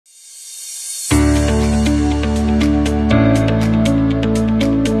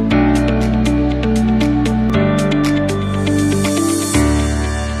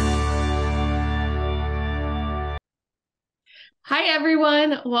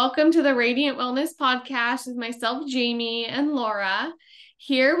Everyone. Welcome to the Radiant Wellness Podcast with myself, Jamie, and Laura.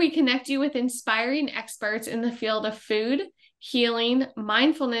 Here we connect you with inspiring experts in the field of food, healing,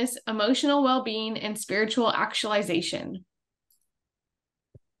 mindfulness, emotional well-being, and spiritual actualization.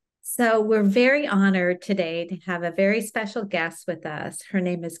 So we're very honored today to have a very special guest with us. Her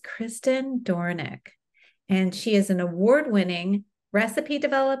name is Krysten Dornik, and she is an award-winning recipe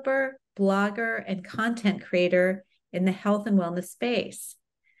developer, blogger, and content creator in the health and wellness space.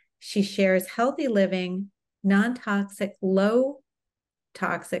 She shares healthy living, non-toxic,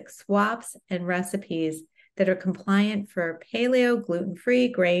 low-toxic swaps and recipes that are compliant for paleo,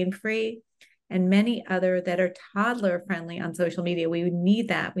 gluten-free, grain-free, and many other that are toddler friendly on social media. We need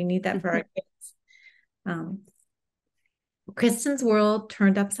that. We need that for our kids. Krysten's world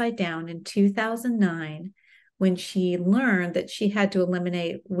turned upside down in 2009 when she learned that she had to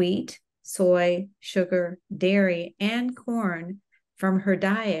eliminate wheat, soy, sugar, dairy, and corn from her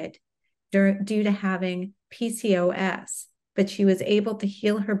diet due to having PCOS. But she was able to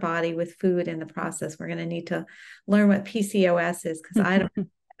heal her body with food in the process. We're going to need to learn what PCOS is because I don't know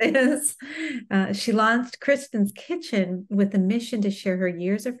what it is. She launched Krysten's Kitchen with a mission to share her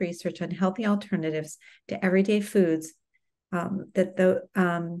years of research on healthy alternatives to everyday foods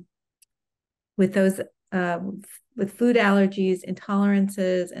with food allergies,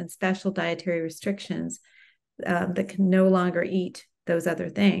 intolerances, and special dietary restrictions that can no longer eat those other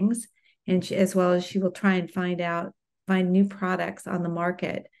things. And as well as she will try and find new products on the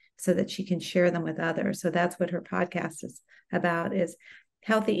market so that she can share them with others. So that's what her podcast is about, is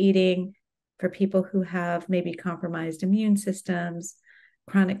healthy eating for people who have maybe compromised immune systems,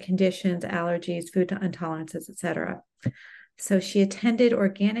 chronic conditions, allergies, food intolerances, etc. So she attended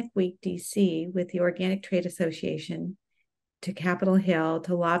Organic Week DC with the Organic Trade Association to Capitol Hill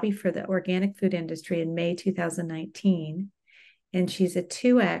to lobby for the organic food industry in May 2019. And she's a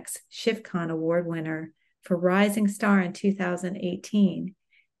 2X ShiftCon Award winner for Rising Star in 2018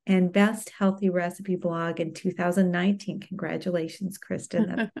 and Best Healthy Recipe Blog in 2019. Congratulations,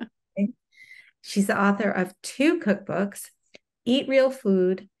 Krysten. She's the author of 2 cookbooks, Eat Real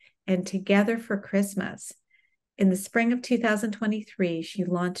Food and Together for Christmas. In the spring of 2023, she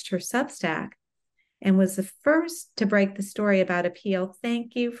launched her Substack and was the first to break the story about Apeel.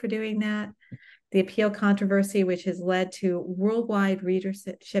 Thank you for doing that. The Apeel controversy, which has led to worldwide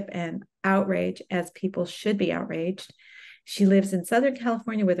readership and outrage, as people should be outraged. She lives in Southern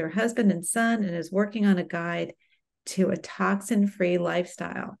California with her husband and son and is working on a guide to a toxin-free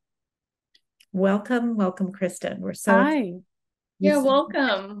lifestyle. Welcome, Krysten. We're so Hi. Yeah,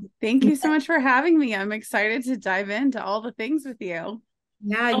 welcome. Thank you so much for having me. I'm excited to dive into all the things with you.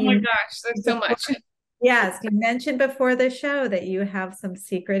 Yeah, oh my gosh, there's so much. Yes, you mentioned before the show that you have some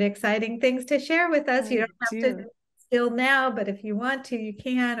secret, exciting things to share with us. You don't have to still now, but if you want to, you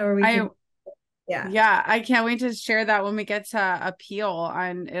can, or we can. Yeah, I can't wait to share that when we get to Apeel,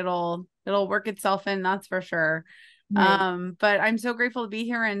 and it'll work itself in, that's for sure. Right. But I'm so grateful to be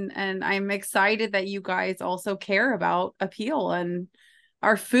here, and I'm excited that you guys also care about Apeel and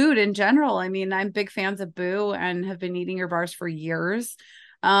our food in general. I mean, I'm big fans of Boo and have been eating your bars for years.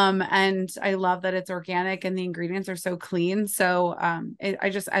 And I love that it's organic and the ingredients are so clean. So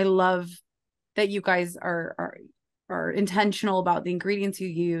I love that you guys are intentional about the ingredients you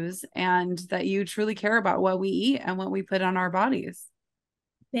use and that you truly care about what we eat and what we put on our bodies.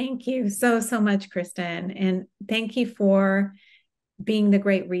 Thank you so much, Krysten. And thank you for being the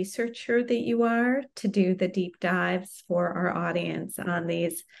great researcher that you are to do the deep dives for our audience on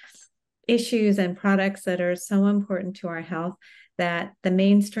these issues and products that are so important to our health that the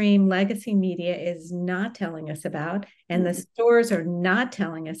mainstream legacy media is not telling us about, and the stores are not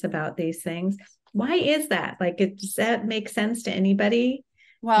telling us about these things. Why is that? Does that make sense to anybody?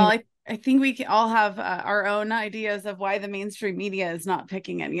 Well, I think we all have our own ideas of why the mainstream media is not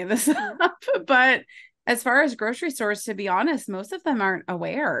picking any of this up. But as far as grocery stores, to be honest, most of them aren't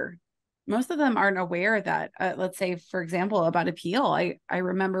aware. Most of them aren't aware that, let's say, for example, about Apeel. I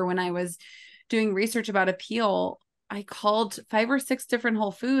remember when I was doing research about Apeel, I called 5 or 6 different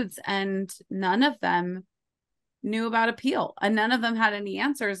Whole Foods and none of them knew about Apeel, and none of them had any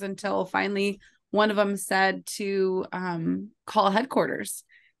answers until finally one of them said to call headquarters.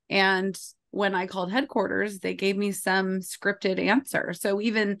 And when I called headquarters, they gave me some scripted answer. So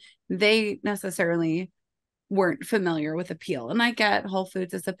even they necessarily weren't familiar with Apeel. And I get Whole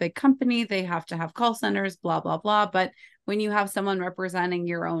Foods is a big company. They have to have call centers, blah, blah, blah. But when you have someone representing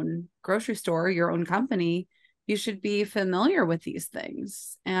your own grocery store, your own company, you should be familiar with these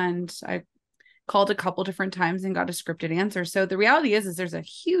things. And I called a couple different times and got a scripted answer. So the reality is there's a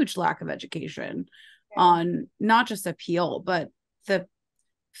huge lack of education on not just Apeel, but the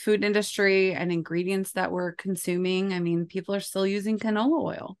food industry and ingredients that we're consuming. I mean, people are still using canola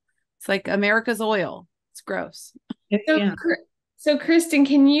oil. It's like America's oil. It's gross. So, Yeah. so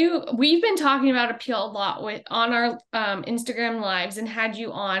Krysten, we've been talking about Apeel a lot on our Instagram lives and had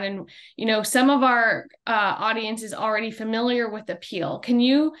you on, and, some of our audience is already familiar with Apeel. Can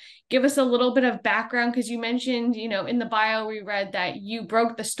you give us a little bit of background? Because you mentioned, in the bio, we read that you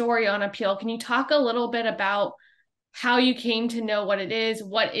broke the story on Apeel. Can you talk a little bit about how you came to know what it is?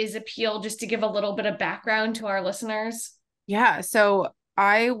 What is Apeel? Just to give a little bit of background to our listeners. Yeah. So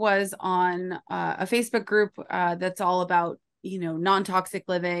I was on a Facebook group that's all about, non-toxic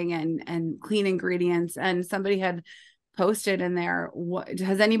living and clean ingredients. And somebody had posted in there,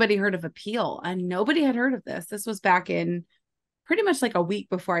 has anybody heard of Apeel? And nobody had heard of this. This was back in pretty much like a week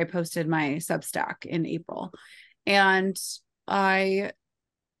before I posted my Substack in April. And I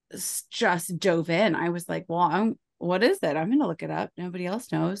just dove in. I was like, well, what is it? I'm going to look it up. Nobody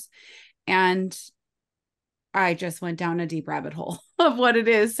else knows. And I just went down a deep rabbit hole of what it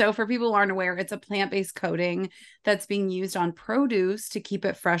is. So for people who aren't aware, it's a plant-based coating that's being used on produce to keep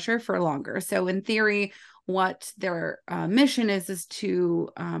it fresher for longer. So in theory, what their mission is to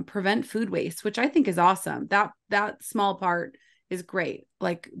prevent food waste, which I think is awesome. That small part is great.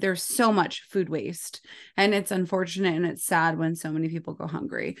 Like, there's so much food waste, and it's unfortunate and it's sad when so many people go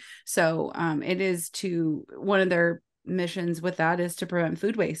hungry. So one of their missions with that is to prevent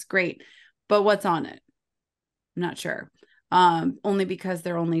food waste. Great. But what's on it? I'm not sure. Only because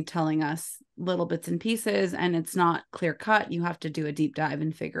they're only telling us little bits and pieces, and it's not clear cut. You have to do a deep dive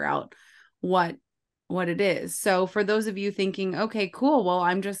and figure out what it is. So for those of you thinking, okay, cool, well,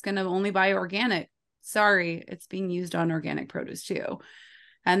 I'm just going to only buy organic. Sorry, it's being used on organic produce too.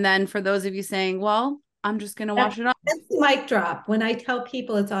 And then for those of you saying, well, I'm just going to wash it off. That's the mic drop. When I tell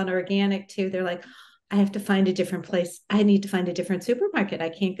people it's on organic too, they're like, I have to find a different place. I need to find a different supermarket. I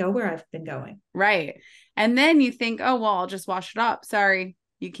can't go where I've been going. Right. And then you think, oh, well, I'll just wash it up. Sorry,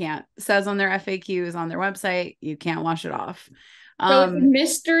 you can't. It says on their FAQs on their website, you can't wash it off. So it's a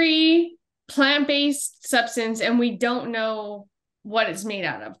mystery plant-based substance, and we don't know what it's made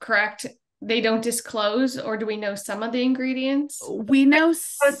out of, correct? They don't disclose, or do we know some of the ingredients? We know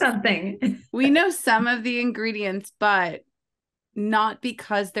something. We know some of the ingredients, but not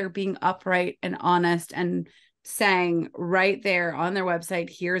because they're being upright and honest and saying right there on their website,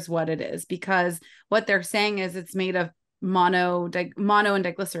 here's what it is. Because what they're saying is it's made of mono and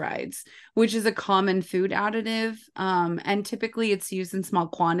diglycerides, which is a common food additive. And typically it's used in small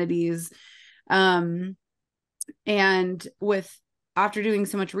quantities. And after doing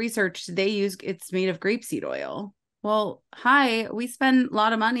so much research, it's made of grapeseed oil. Well, we spend a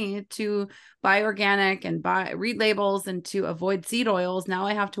lot of money to buy organic and read labels and to avoid seed oils. Now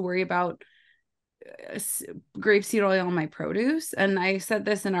I have to worry about grapeseed oil on my produce. And I said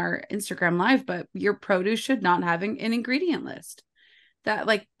this in our Instagram live, but your produce should not have an ingredient list.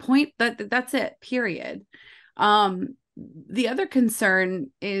 That's it, period. The other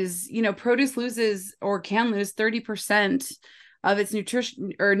concern is, produce loses or can lose 30% of its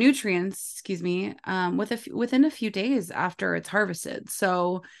nutrients, within a few days after it's harvested.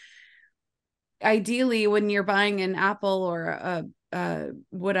 So ideally, when you're buying an apple or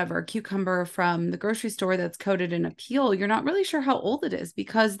a cucumber from the grocery store that's coated in Apeel, you're not really sure how old it is,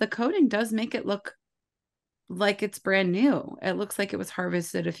 because the coating does make it look like it's brand new. It looks like it was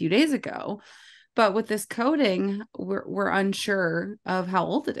harvested a few days ago. But with this coating, we're unsure of how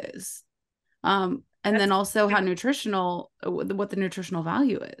old it is. And then also what the nutritional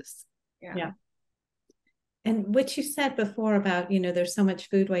value is. Yeah. And what you said before about, there's so much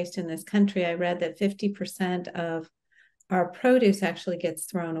food waste in this country. I read that 50% of our produce actually gets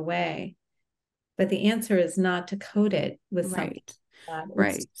thrown away. But the answer is not to coat it with something.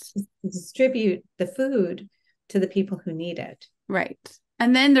 Right. To distribute the food to the people who need it. Right.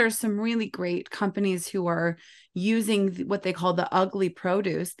 And then there's some really great companies who are using what they call the ugly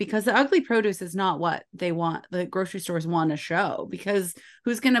produce, because the ugly produce is not what they want. The grocery stores want to show, because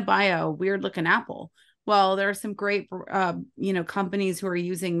who's going to buy a weird looking apple? Well, there are some great, companies who are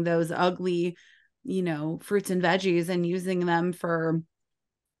using those ugly, fruits and veggies and using them for,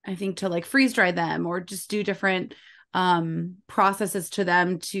 I think, to like freeze dry them or just do different processes to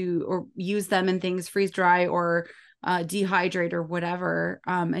them or use them in things, freeze dry or dehydrate or whatever.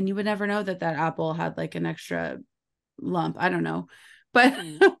 And you would never know that apple had like an extra lump. I don't know, but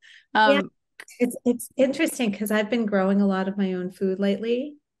it's interesting because I've been growing a lot of my own food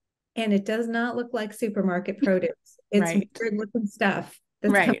lately, and it does not look like supermarket produce. It's weird looking stuff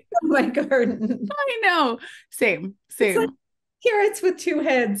that's coming from my garden. I know. Same. It's like carrots with two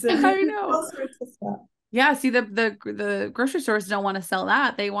heads. And I know. all sorts of stuff. Yeah, see, the grocery stores don't want to sell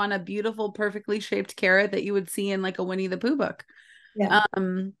that. They want a beautiful, perfectly shaped carrot that you would see in like a Winnie the Pooh book. Yeah.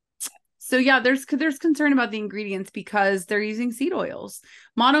 So yeah, there's concern about the ingredients because they're using seed oils.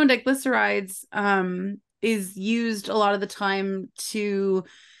 Mono and diglycerides is used a lot of the time to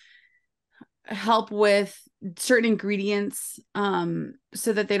help with certain ingredients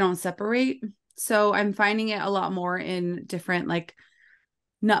so that they don't separate. So I'm finding it a lot more in different like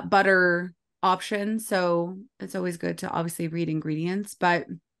nut butter options. So it's always good to obviously read ingredients, but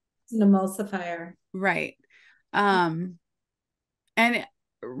It's an emulsifier. right. And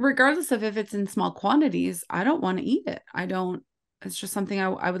regardless of if it's in small quantities, I don't want to eat it. I don't, it's just something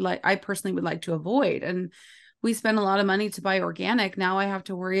I would like, I personally would like to avoid. And we spend a lot of money to buy organic. Now I have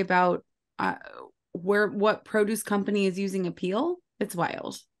to worry about what produce company is using Apeel. It's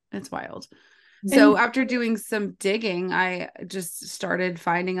wild. It's wild. So after doing some digging, I just started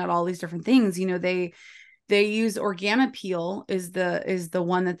finding out all these different things. You know, they use Organapeel is the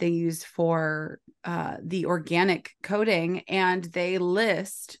one that they use for the organic coating, and they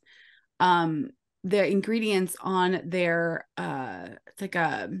list the ingredients on their it's like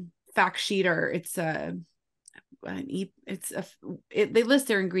a fact sheet, or it's they list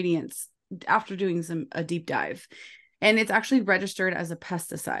their ingredients after doing a deep dive, and it's actually registered as a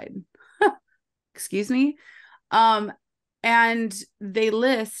pesticide. Excuse me. And they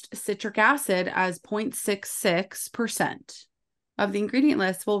list citric acid as 0.66% of the ingredient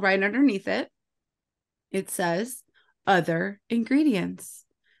list. Well, right underneath it, it says other ingredients,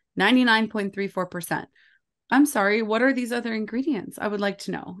 99.34%. I'm sorry, what are these other ingredients? I would like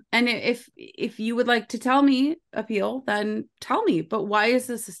to know. And if you would like to tell me, Apeel, then tell me. But why is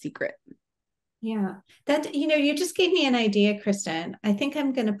this a secret? Yeah, that, you just gave me an idea, Krysten. I think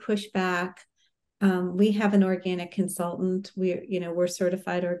I'm going to push back. We have an organic consultant. We're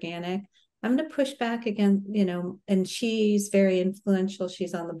certified organic. I'm going to push back again, and she's very influential.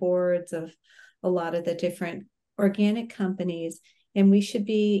 She's on the boards of a lot of the different organic companies. And I'm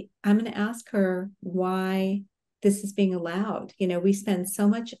going to ask her why this is being allowed. We spend so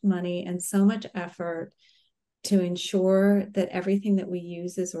much money and so much effort to ensure that everything that we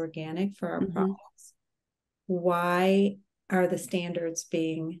use is organic for our products. Why are the standards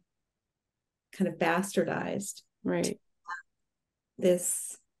being kind of bastardized? Right.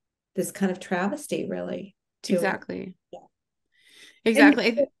 This kind of travesty, really. Exactly. Yeah.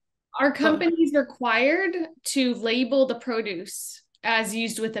 Exactly. Are companies required to label the produce as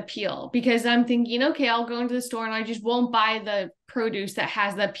used with Apeel? Because I'm thinking, okay, I'll go into the store and I just won't buy the produce that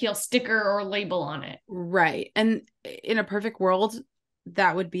has the Apeel sticker or label on it. Right. And in a perfect world,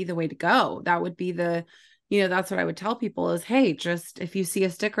 that would be the way to go. That would be that's what I would tell people is, hey, just if you see a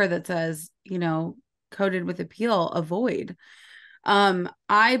sticker that says, coated with Apeel, avoid.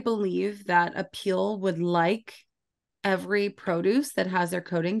 I believe that Apeel would like every produce that has their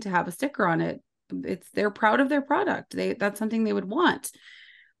coating to have a sticker on it. They're proud of their product. That's something they would want.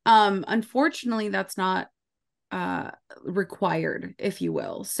 Unfortunately, that's not required, if you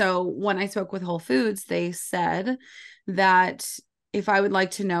will. So when I spoke with Whole Foods, they said that if I would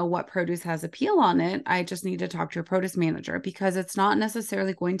like to know what produce has Apeel on it, I just need to talk to your produce manager, because it's not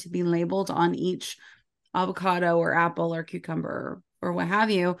necessarily going to be labeled on each avocado or apple or cucumber or what have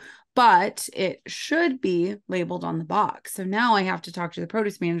you, but it should be labeled on the box. So now I have to talk to the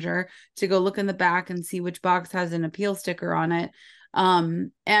produce manager to go look in the back and see which box has an Apeel sticker on it.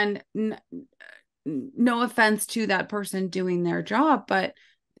 And no offense to that person doing their job, but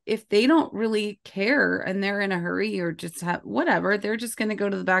if they don't really care and they're in a hurry or just have whatever, they're just going to go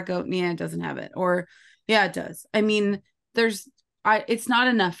to the back, go, yeah, it doesn't have it. Or yeah, it does. I mean, it's not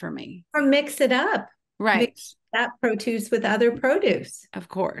enough for me. Or mix it up. Right. Mix that produce with other produce. Of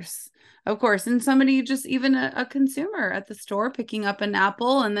course. And somebody, just even a consumer at the store picking up an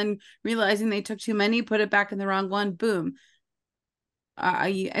apple and then realizing they took too many, put it back in the wrong one, boom.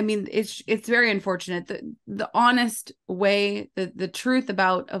 I mean, it's very unfortunate. The honest way, the truth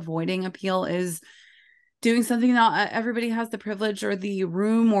about avoiding Apeel is doing something not everybody has the privilege or the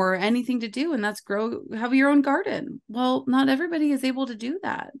room or anything to do, and that's have your own garden. Well, not everybody is able to do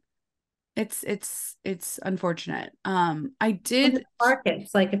that. It's unfortunate. I did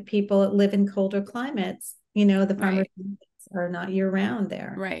markets, like if people live in colder climates, the farmers are not year round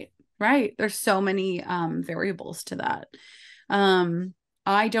there. Right. There's so many variables to that.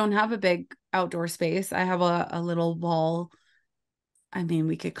 I don't have a big outdoor space. I have a little wall. I mean,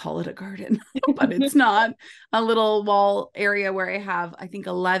 we could call it a garden, but it's not. A little wall area where I have, I think,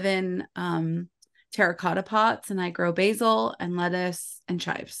 11 terracotta pots, and I grow basil and lettuce and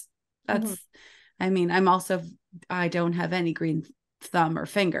chives. I mean, I don't have any green thumb or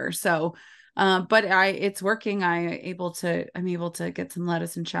finger. So But it's working. I'm able to get some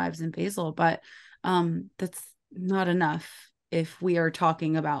lettuce and chives and basil, but that's not enough if we are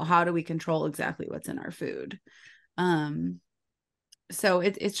talking about how do we control exactly what's in our food. So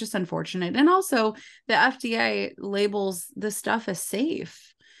it's just unfortunate. And also the FDA labels this stuff as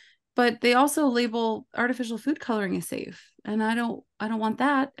safe, but they also label artificial food coloring as safe. And I don't want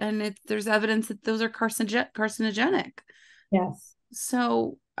that. And there's evidence that those are carcinogenic. Yes.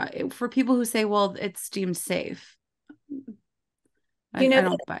 So for people who say, well, it's deemed safe, I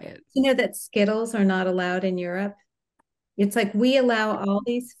don't buy it. You know that Skittles are not allowed in Europe? It's like we allow all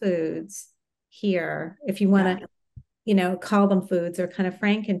these foods here. If you want to, call them foods or kind of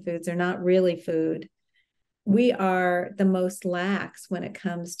Franken foods, they're not really food. We are the most lax when it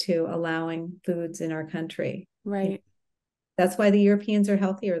comes to allowing foods in our country. Right. That's why the Europeans are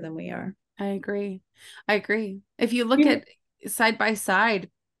healthier than we are. I agree. If you look at side by side,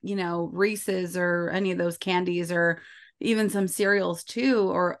 Reese's or any of those candies or even some cereals too,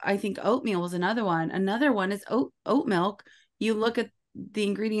 or I think oatmeal was another one. Another one is oat milk. You look at the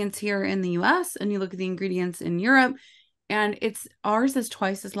ingredients here in the US and you look at the ingredients in Europe, and ours is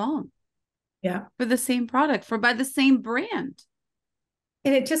twice as long. Yeah. For the same product, by the same brand.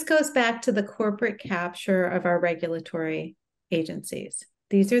 And it just goes back to the corporate capture of our regulatory agencies.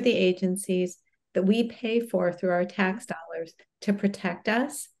 These are the agencies that we pay for through our tax dollars to protect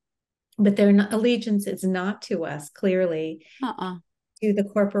us, but their allegiance is not to us, clearly, to the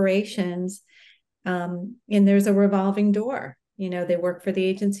corporations. And there's a revolving door. They work for the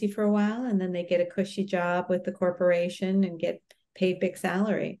agency for a while, and then they get a cushy job with the corporation and get paid big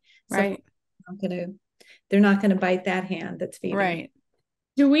salary. Right. They're not going to bite that hand that's feeding. Right.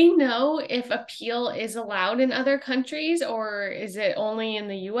 Do we know if Apeel is allowed in other countries, or is it only in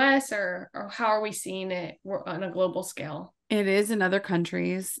the US, or how are we seeing it on a global scale? It is in other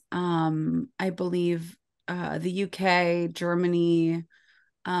countries. I believe the UK, Germany,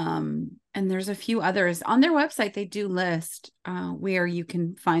 and there's a few others. On their website, they do list where you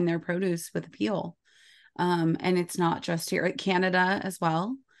can find their produce with Apeel. And it's not just here, Canada as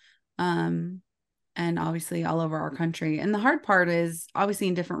well. And obviously all over our country. And the hard part is obviously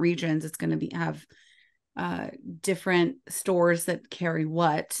in different regions, it's going to have different stores that carry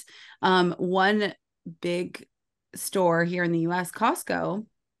what. One big store here in the US, Costco,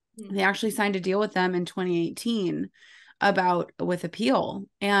 they actually signed a deal with them in 2018 with Apeel.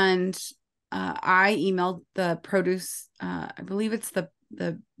 And I emailed the produce, I believe it's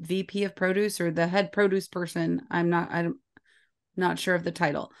the VP of produce or the head produce person. I'm not sure of the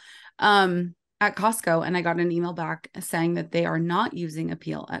title. At Costco, and I got an email back saying that they are not using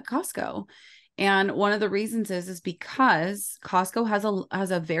Apeel at Costco. And one of the reasons is because Costco has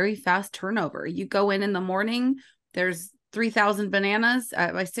a very fast turnover. You go in the morning, there's 3,000 bananas.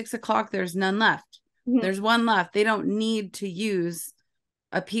 By 6 o'clock, there's none left. Mm-hmm. There's one left. They don't need to use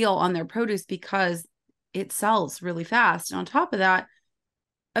Apeel on their produce because it sells really fast. And on top of that,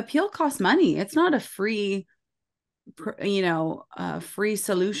 Apeel costs money. It's not a free free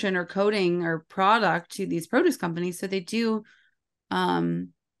solution or coating or product to these produce companies. So they do, or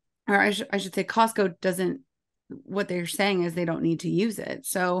I should say Costco doesn't, what they're saying is they don't need to use it.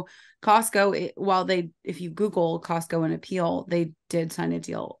 So Costco, if you Google Costco and Apeel, they did sign a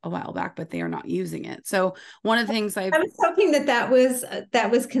deal a while back, but they are not using it. So one of the things I was hoping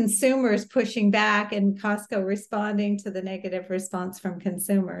that was consumers pushing back and Costco responding to the negative response from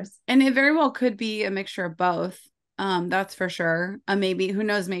consumers. And it very well could be a mixture of both. That's for sure. Maybe, who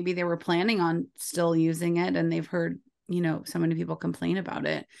knows, maybe they were planning on still using it and they've heard, so many people complain about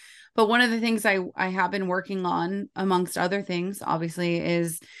it. But one of the things I have been working on, amongst other things, obviously,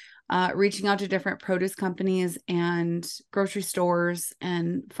 is reaching out to different produce companies and grocery stores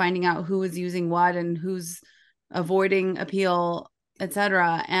and finding out who is using what and who's avoiding Apeel,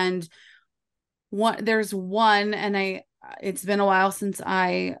 etc. And there's one, and it's been a while since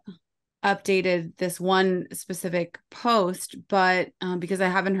I updated this one specific post, but because I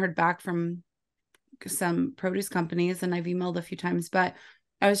haven't heard back from some produce companies, and I've emailed a few times, but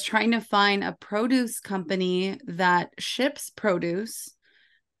I was trying to find a produce company that ships produce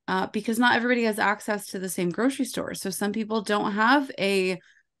because not everybody has access to the same grocery store. So some people don't have a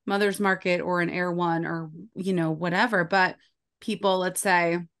Mother's Market or an Air One or, whatever, but people, let's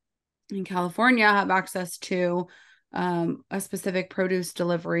say in California, have access to a specific produce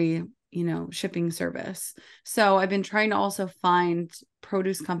delivery shipping service. So I've been trying to also find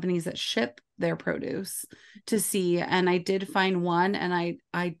produce companies that ship their produce to see. And I did find one, and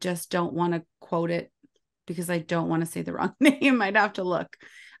I just don't want to quote it because I don't want to say the wrong name. I'd have to look.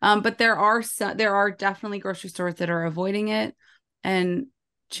 But there are definitely grocery stores that are avoiding it. And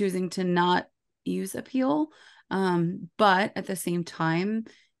choosing to not use Apeel. But at the same time,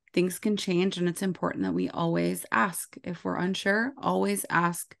 things can change, and it's important that we always ask. If we're unsure, always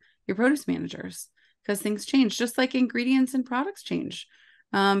ask your produce managers, because things change, just like ingredients and products change.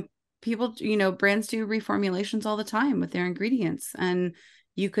 People, brands do reformulations all the time with their ingredients, and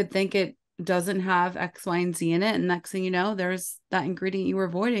you could think it doesn't have X, Y, and Z in it, and next thing you know, there's that ingredient you were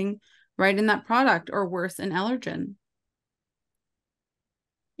avoiding right in that product, or worse, an allergen.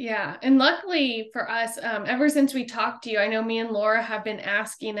 Yeah. And luckily for us, ever since we talked to you, I know me and Laura have been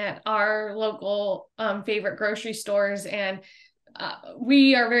asking at our local favorite grocery stores, and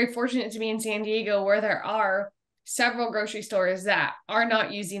we are very fortunate to be in San Diego, where there are several grocery stores that are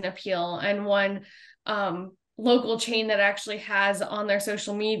not using Apeel, and one local chain that actually has on their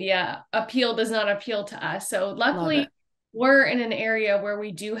social media, Apeel does not appeal to us. So luckily we're in an area where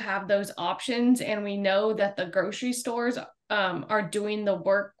we do have those options, and we know that the grocery stores are doing the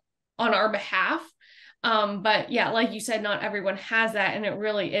work on our behalf. But yeah, like you said, not everyone has that. And it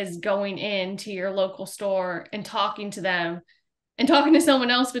really is going into your local store and talking to them and talking to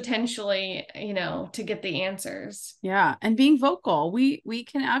someone else potentially, to get the answers. Yeah. And being vocal, we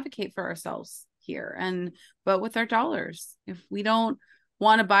can advocate for ourselves here, but with our dollars. If we don't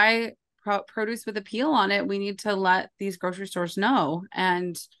want to buy produce with Apeel on it, we need to let these grocery stores know.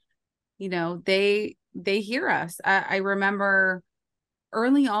 And, they hear us. I remember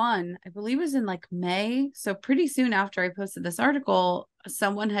early on, I believe it was in like May. So pretty soon after I posted this article,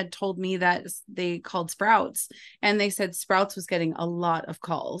 someone had told me that they called Sprouts, and they said Sprouts was getting a lot of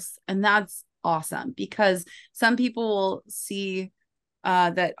calls. And that's awesome, because some people will see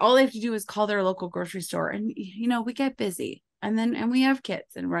that all they have to do is call their local grocery store, and we get busy, and we have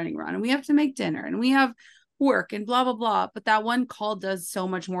kids and running around, and we have to make dinner, and we have work and blah blah blah. But that one call does so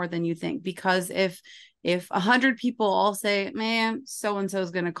much more than you think, because if 100 people all say, man, so and so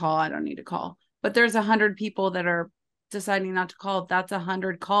is going to call, I don't need to call, but there's 100 people that are deciding not to call, that's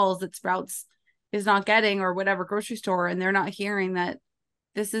 100 calls that Sprouts is not getting, or whatever grocery store, and they're not hearing that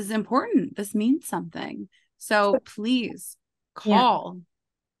this is important, this means something. So please call.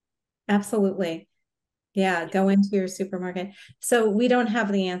 Yeah, absolutely. Yeah, go into your supermarket. So we don't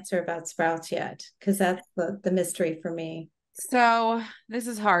have the answer about Sprouts yet, because that's the mystery for me. So this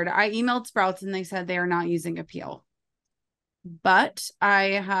is hard. I emailed Sprouts and they said they are not using Apeel. But I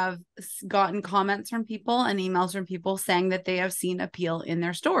have gotten comments from people and emails from people saying that they have seen Apeel in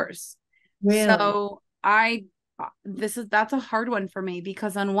their stores. Really? So that's a hard one for me,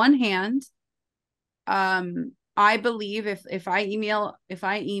 because on one hand, I believe if I email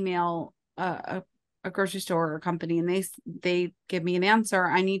a grocery store or a company and they give me an answer,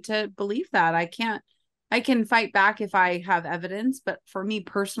 I need to believe that. I can fight back if I have evidence, but for me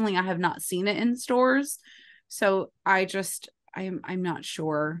personally, I have not seen it in stores. So I'm not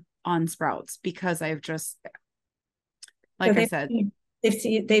sure on Sprouts, because I've just, like I said,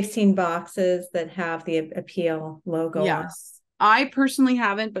 they've seen boxes that have the Apeel logo. Yes. I personally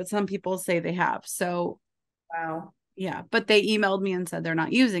haven't, but some people say they have. So wow. Yeah, but they emailed me and said they're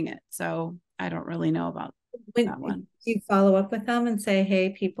not using it. So I don't really know about that one. You follow up with them and say, hey,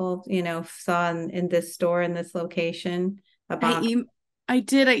 people, saw in this store, in this location, a box. I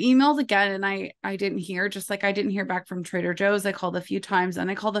did. I emailed again, and I didn't hear, just like I didn't hear back from Trader Joe's. I called a few times, and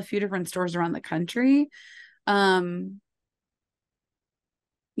I called a few different stores around the country. At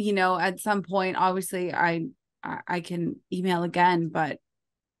some point, obviously I can email again, but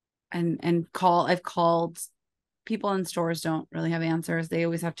and call. I've called. People in stores don't really have answers. They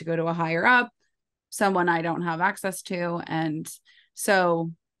always have to go to a higher up, someone I don't have access to. And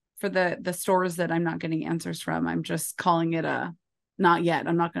so for the stores that I'm not getting answers from, I'm just calling it a not yet.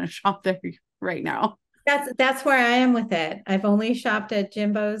 I'm not going to shop there right now. That's where I am with it. I've only shopped at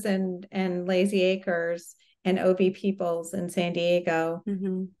Jimbo's and Lazy Acres and OB Peoples in San Diego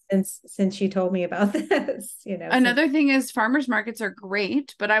since you told me about this. Another thing is, farmers markets are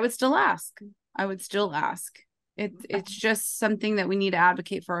great, but I would still ask. It's just something that we need to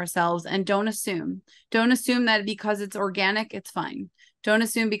advocate for ourselves, and don't assume that because it's organic, it's fine. Don't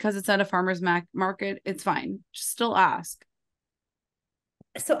assume because it's at a farmer's market, it's fine. Just still ask.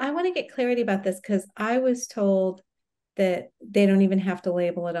 So I want to get clarity about this, because I was told that they don't even have to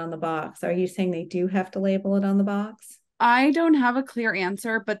label it on the box. Are you saying they do have to label it on the box? I don't have a clear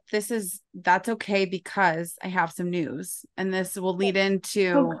answer, but that's okay, because I have some news, and this will lead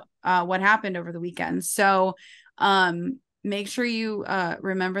into what happened over the weekend. So make sure you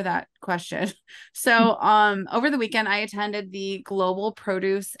remember that question. So over the weekend, I attended the Global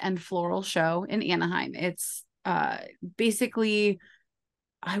Produce and Floral Show in Anaheim. It's basically,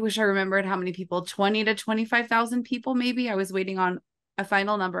 I wish I remembered how many people, 20 to 25,000 people maybe. I was waiting on a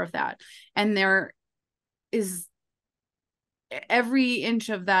final number of that. And there is every inch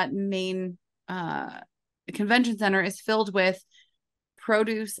of that main convention center is filled with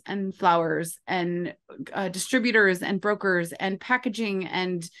produce and flowers and distributors and brokers and packaging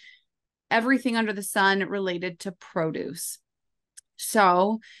and everything under the sun related to produce.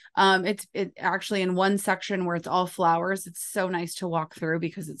 So it's actually in one section where it's all flowers. It's so nice to walk through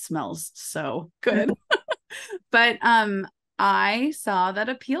because it smells so good. But I saw that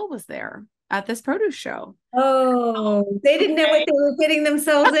Apeel was there at this produce show. Oh, they didn't know what they were getting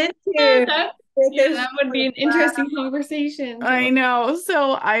themselves into. That would be an interesting conversation. I know.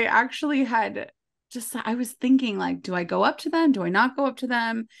 So I actually I was thinking, like, do I go up to them? Do I not go up to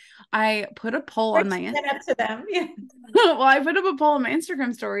them? I put a poll on my Instagram. Up to them. Yeah. Well, I put up a poll on my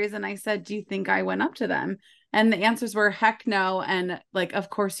Instagram stories and I said, do you think I went up to them? And the answers were heck no. And like, of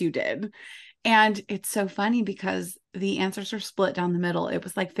course you did. And it's so funny because the answers are split down the middle. It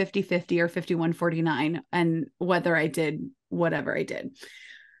was like 50-50 or 51-49 and whether I did whatever I did.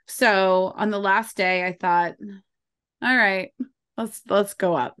 So on the last day, I thought, all right, let's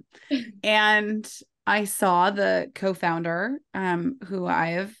go up. And I saw the co-founder, who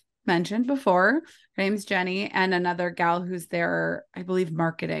I have mentioned before. Her name's Jenny, and another gal who's there, I believe,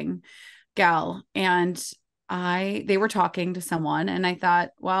 marketing gal. And they were talking to someone, and I thought,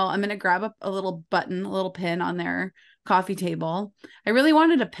 well, I'm going to grab up a little button, a little pin on their coffee table. I really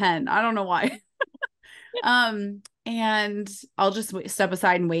wanted a pen. I don't know why. And I'll just step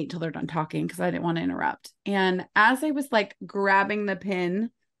aside and wait till they're done talking because I didn't want to interrupt. And as I was like grabbing the pin,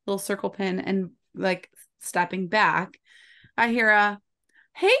 little circle pin, and like stepping back, I hear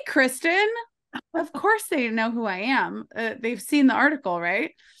hey, Krysten. Of course they know who I am. They've seen the article,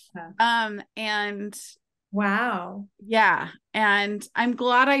 right? Yeah. And wow. Yeah. And I'm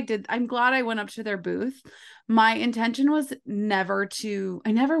glad I went up to their booth. My intention was I never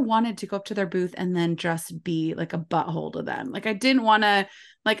wanted to go up to their booth and then just be like a butthole to them. Like I didn't want to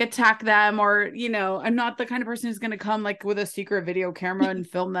like attack them or, I'm not the kind of person who's going to come like with a secret video camera and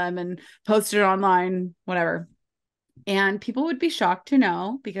film them and post it online, whatever. And people would be shocked to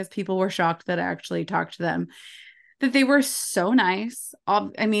know, because people were shocked that I actually talked to them, that they were so nice.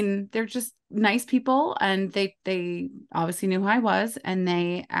 I mean, they're just nice people, and they obviously knew who I was, and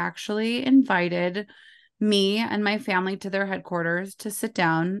they actually invited me and my family to their headquarters to sit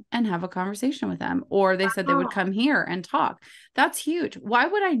down and have a conversation with them. Or they said they would come here and talk. That's huge. Why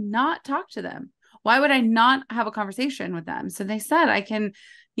would I not talk to them? Why would I not have a conversation with them? So they said, I can,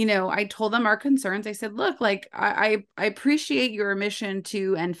 I told them our concerns. I said, look, like I appreciate your mission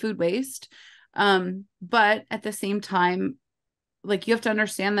to end food waste. But at the same time, like you have to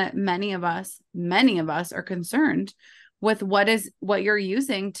understand that many of us are concerned with what you're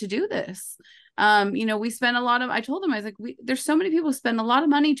using to do this. We spend I told them, I was like, there's so many people who spend a lot of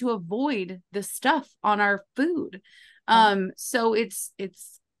money to avoid this stuff on our food. So it's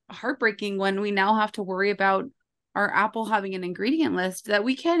heartbreaking when we now have to worry about our apple having an ingredient list that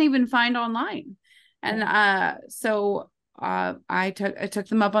we can't even find online. And, so I took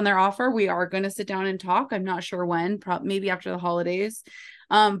them up on their offer. We are going to sit down and talk. I'm not sure when, maybe after the holidays.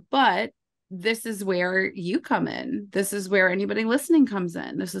 But this is where you come in. This is where anybody listening comes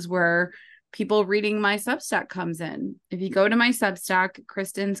in. This is where people reading my Substack comes in. If you go to my Substack,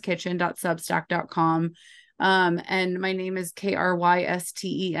 Krysten'sKitchen.substack.com, and my name is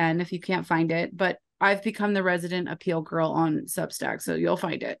Krysten, if you can't find it, but I've become the resident Apeel girl on Substack, so you'll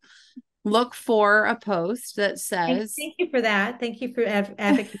find it. Look for a post that says, thank you for that. Thank you for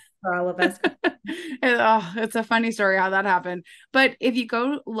advocating for all of us. It's a funny story how that happened. But if you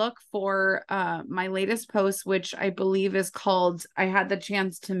go look for my latest post, which I believe is called, I had the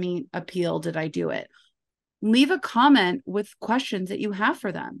chance to meet Apeel, did I do it? Leave a comment with questions that you have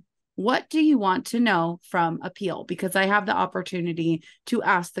for them. What do you want to know from Apeel? Because I have the opportunity to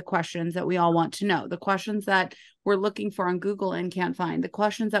ask the questions that we all want to know, the questions that we're looking for on Google and can't find, the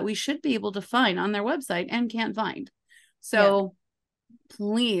questions that we should be able to find on their website and can't find. So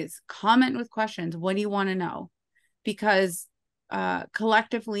please comment with questions. What do you want to know? Because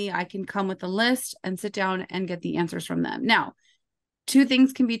collectively, I can come with a list and sit down and get the answers from them. Now, two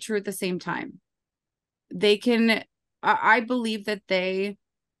things can be true at the same time. I believe that they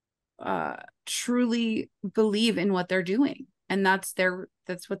truly believe in what they're doing, and that's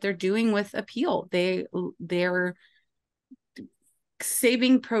what they're doing with Apeel. They're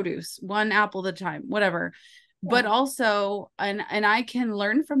saving produce one apple at a time, whatever. But also, and I can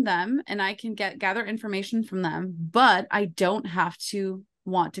learn from them, and I can gather information from them, but I don't have to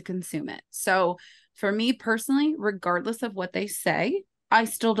want to consume it. So for me personally, regardless of what they say, I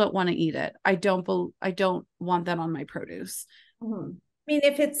still don't want to eat it. I don't want that on my produce. Mhm. I mean,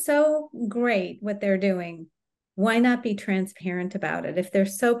 if it's so great what they're doing, why not be transparent about it if they're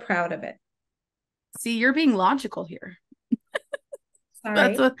so proud of it? See, you're being logical here.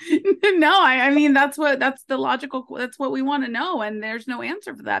 That's Sorry. what, no, I mean, that's the logical, that's what we want to know. And there's no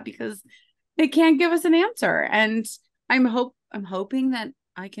answer for that because they can't give us an answer. And I'm hoping that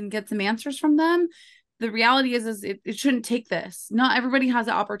I can get some answers from them. The reality is it shouldn't take this. Not everybody has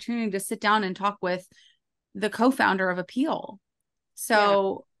the opportunity to sit down and talk with the co-founder of Apeel.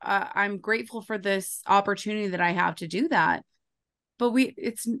 So I'm grateful for this opportunity that I have to do that. But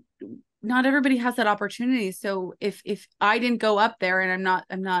it's not everybody has that opportunity. So if I didn't go up there, and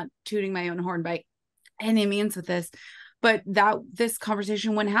I'm not tooting my own horn by any means with this, but that this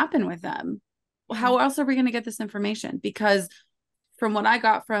conversation wouldn't happen with them. How else are we going to get this information? Because from what I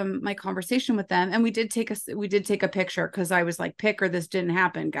got from my conversation with them, and we did take a picture because I was like, pick or this didn't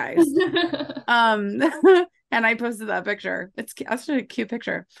happen, guys. And I posted that picture. It's actually a cute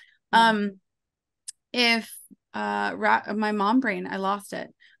picture. If my mom brain, I lost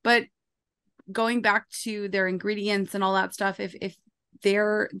it. But going back to their ingredients and all that stuff, if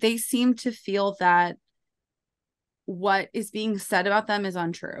they seem to feel that what is being said about them is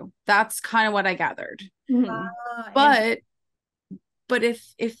untrue. That's kind of what I gathered. But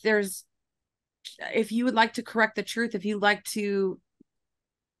if you would like to correct the truth, if you like to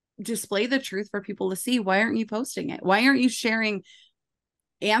display the truth for people to see, why aren't you posting it? Why aren't you sharing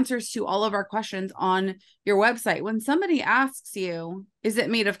answers to all of our questions on your website? When somebody asks you, is it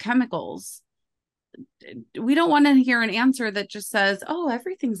made of chemicals? We don't want to hear an answer that just says, oh,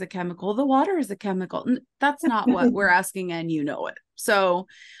 everything's a chemical. The water is a chemical. That's not what we're asking, and you know it. So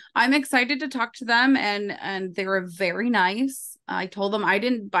I'm excited to talk to them, and they were very nice. I told them I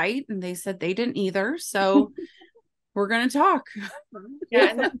didn't bite, and they said they didn't either. So we're going to talk.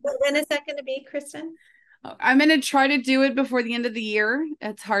 Yeah. When is that going to be, Krysten? I'm going to try to do it before the end of the year.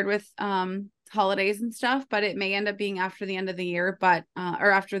 It's hard with holidays and stuff, but it may end up being after the end of the year, but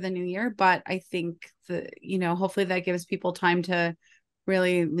or after the new year. But I think hopefully that gives people time to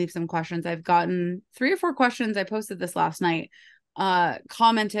really leave some questions. I've gotten 3 or 4 questions. I posted this last night,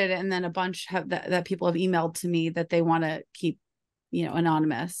 commented, and then a bunch that people have emailed to me that they want to keep,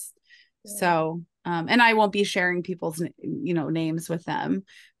 anonymous. Yeah. So, and I won't be sharing people's, names with them.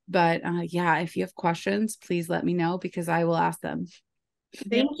 But if you have questions, please let me know because I will ask them.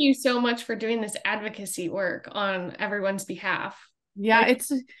 Thank you so much for doing this advocacy work on everyone's behalf. Yeah,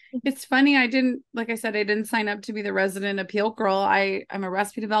 it's funny. Like I said, I didn't sign up to be the resident Apeel girl. I'm a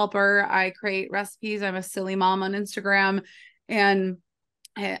recipe developer. I create recipes. I'm a silly mom on Instagram, and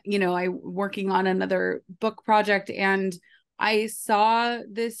I'm working on another book project, and I saw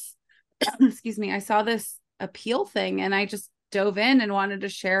this, excuse me, I saw this Apeel thing, and I just dove in and wanted to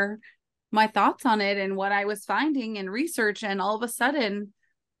share my thoughts on it and what I was finding in research. And all of a sudden,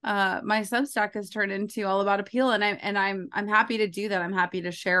 my Substack has turned into all about Apeel, and I'm happy to do that. I'm happy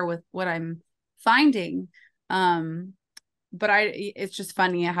to share with what I'm finding. But it's just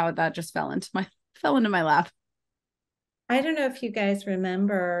funny how that just fell into my lap. I don't know if you guys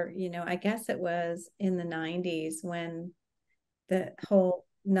remember, I guess it was in the 90s when the whole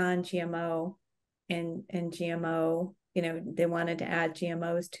non-GMO and GMO, they wanted to add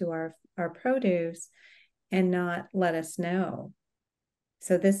GMOs to our produce and not let us know.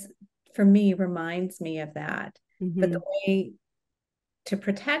 So this, for me, reminds me of that. Mm-hmm. But the way to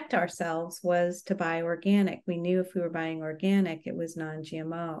protect ourselves was to buy organic. We knew if we were buying organic, it was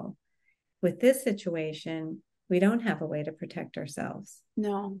non-GMO. With this situation, we don't have a way to protect ourselves.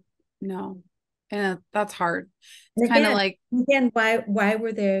 No. And that's hard. It's kind of like, again, why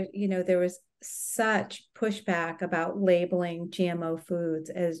were there, there was such pushback about labeling GMO foods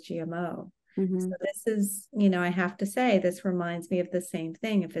as GMO. Mm-hmm. So this is, I have to say, this reminds me of the same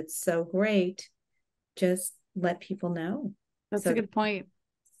thing. If it's so great, just let people know. That's a good point.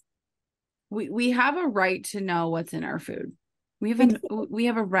 We have a right to know what's in our food. We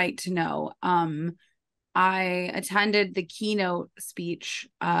have a right to know. I attended the keynote speech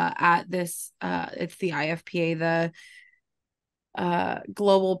at this, it's the IFPA, the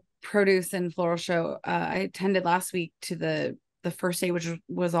Global Produce and Floral Show. I attended last week to the first day, which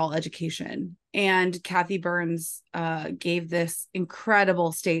was all education. And Kathy Burns gave this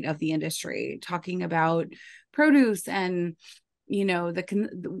incredible state of the industry, talking about produce and,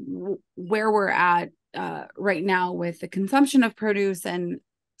 where we're at right now with the consumption of produce and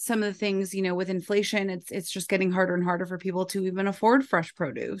some of the things, with inflation, it's just getting harder and harder for people to even afford fresh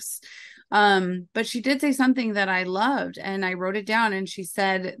produce. But she did say something that I loved, and I wrote it down. And she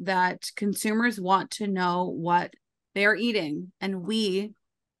said that consumers want to know what they're eating, and we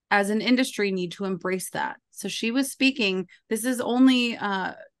as an industry need to embrace that. So she was speaking, this is only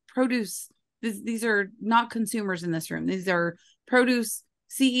produce. These are not consumers in this room. These are produce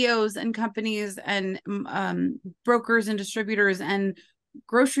CEOs and companies and brokers and distributors and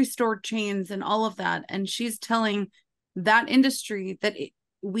grocery store chains and all of that. And she's telling that industry that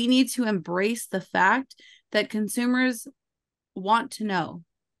we need to embrace the fact that consumers want to know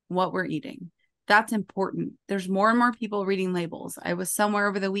what we're eating. That's important. There's more and more people reading labels. I was somewhere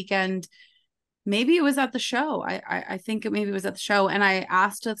over the weekend. Maybe it was at the show. I think maybe it was at the show. And I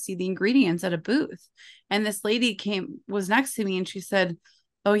asked to see the ingredients at a booth. And this lady was next to me and she said,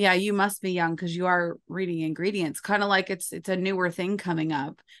 "Oh yeah, you must be young because you are reading ingredients." Kind of like it's a newer thing coming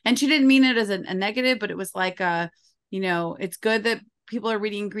up. And she didn't mean it as a negative, but it was like it's good that people are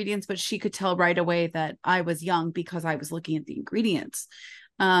reading ingredients, but she could tell right away that I was young because I was looking at the ingredients.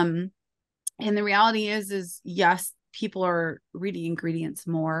 And the reality is yes, people are reading ingredients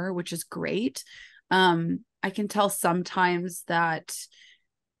more, which is great. I can tell sometimes that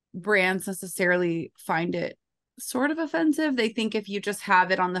brands necessarily find it sort of offensive. They think if you just have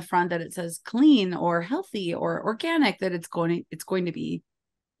it on the front that it says clean or healthy or organic, that it's going to be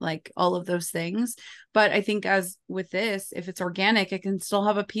like all of those things. But I think as with this, if it's organic, it can still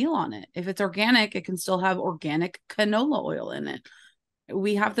have Apeel on it. If it's organic, it can still have organic canola oil in it.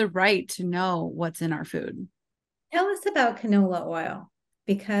 We have the right to know what's in our food. Tell us about canola oil,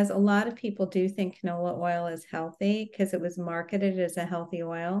 because a lot of people do think canola oil is healthy because it was marketed as a healthy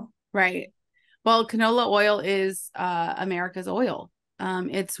oil. Right. Well, canola oil is America's oil.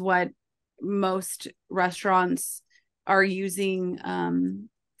 It's what most restaurants are using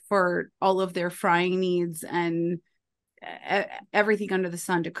for all of their frying needs and everything under the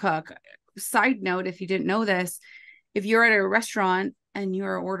sun to cook. Side note, if you didn't know this, if you're at a restaurant and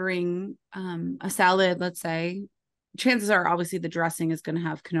you're ordering a salad, let's say, chances are obviously the dressing is going to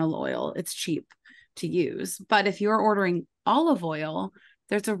have canola oil. It's cheap to use. But if you're ordering olive oil,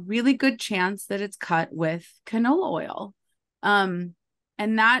 there's a really good chance that it's cut with canola oil.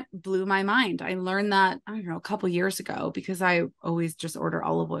 And that blew my mind. I learned that, I don't know, a couple years ago because I always just order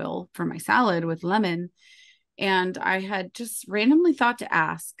olive oil for my salad with lemon. And I had just randomly thought to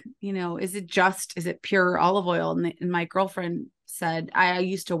ask, is it pure olive oil? And my girlfriend said, I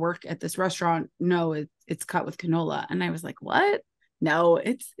used to work at this restaurant. No, it's cut with canola. And I was like, what? No,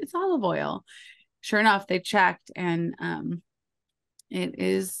 it's olive oil. Sure enough, they checked and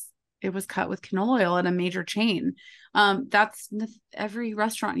it was cut with canola oil at a major chain. Every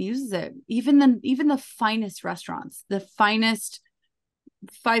restaurant uses it. Even the finest restaurants, the finest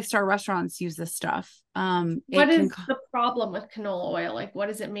 5-star restaurants use this stuff. What is the problem with canola oil? Like, what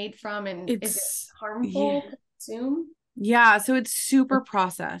is it made from? And is it harmful to consume? Yeah. So it's super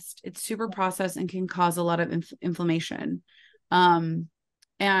processed. It's super processed and can cause a lot of inflammation. And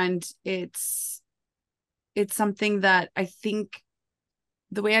it's something that I think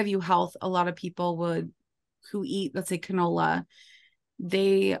the way I view health, a lot of people who eat, let's say, canola,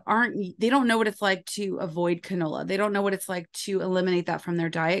 they don't know what it's like to avoid canola. They don't know what it's like to eliminate that from their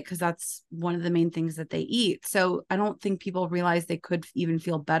diet because that's one of the main things that they eat. So I don't think people realize they could even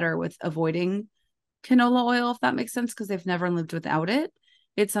feel better with avoiding canola oil, if that makes sense, because they've never lived without it.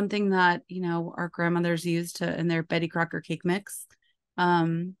 It's something that, our grandmothers used in their Betty Crocker cake mix,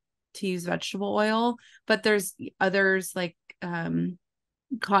 to use vegetable oil. But there's others like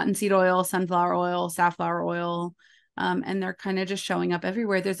cottonseed oil, sunflower oil, safflower oil. And they're kind of just showing up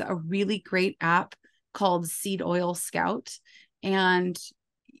everywhere. There's a really great app called Seed Oil Scout. And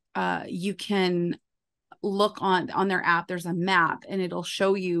you can look on their app. There's a map and it'll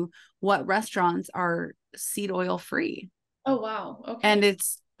show you what restaurants are seed oil free. Oh, wow. Okay. And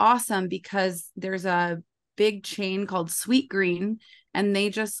it's awesome because there's a big chain called Sweet Green, and they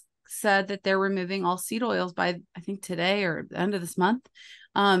just said that they're removing all seed oils by, I think, today or the end of this month.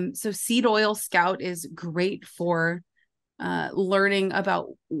 So Seed Oil Scout is great for learning about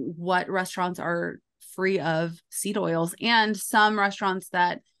what restaurants are free of seed oils, and some restaurants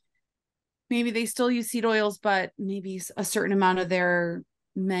that maybe they still use seed oils, but maybe a certain amount of their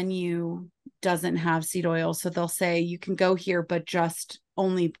menu doesn't have seed oil. So they'll say you can go here, but just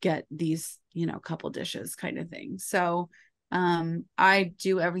only get these, couple dishes kind of thing. So I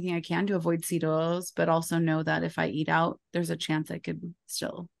do everything I can to avoid seed oils, but also know that if I eat out, there's a chance I could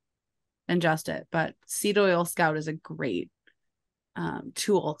still ingest it. But Seed Oil Scout is a great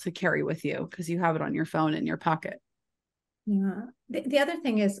tool to carry with you because you have it on your phone in your pocket. Yeah. The other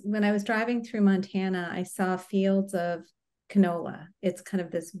thing is when I was driving through Montana, I saw fields of canola. It's kind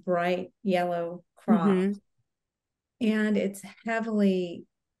of this bright yellow crop. Mm-hmm. And it's heavily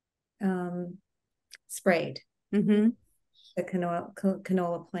sprayed. Mm-hmm. the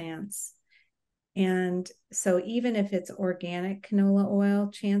canola plants. And so even if it's organic canola oil,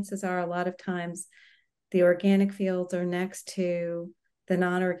 chances are a lot of times the organic fields are next to the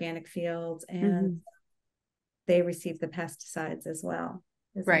non-organic fields, and they receive the pesticides as well.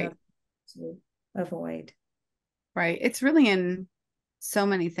 Right. To avoid. Right. It's really in so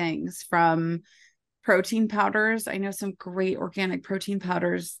many things, from protein powders. I know some great organic protein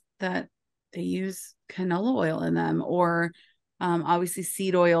powders that they use canola oil in them, or obviously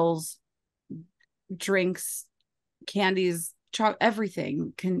seed oils, drinks, candies,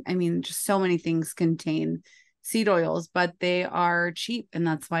 everything just so many things contain seed oils, but they are cheap, and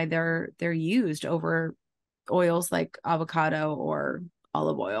that's why they're used over oils like avocado or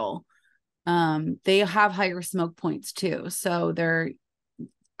olive oil. They have higher smoke points too, so they're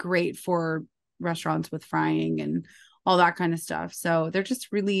great for restaurants with frying and all that kind of stuff. So they're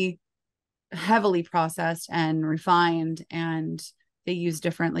just really heavily processed and refined, and they use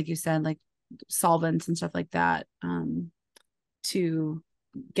different, like you said, like solvents and stuff like that, to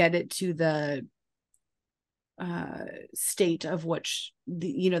get it to the state of which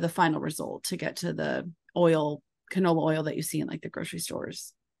the final result, to get to the canola oil that you see in like the grocery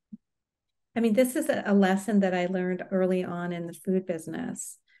stores. I mean, this is a lesson that I learned early on in the food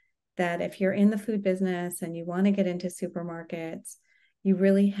business, that if you're in the food business and you want to get into supermarkets, you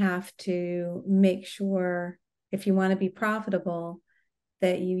really have to make sure, if you want to be profitable,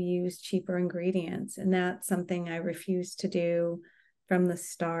 that you use cheaper ingredients. And that's something I refused to do from the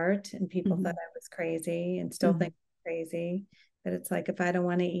start. And people thought I was crazy, and still think I'm crazy. But it's like, if I don't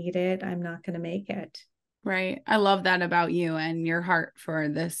want to eat it, I'm not going to make it. Right. I love that about you and your heart for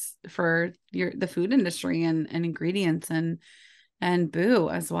this, for the food industry and ingredients and boo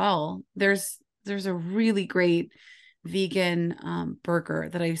as well. There's a really great vegan burger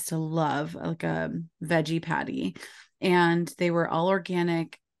that I used to love, like a veggie patty, and they were all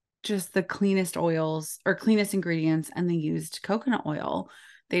organic, just the cleanest oils or cleanest ingredients, and they used coconut oil.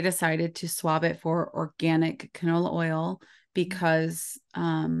 They decided to swap it for organic canola oil because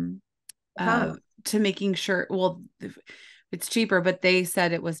to making sure, well, it's cheaper, but they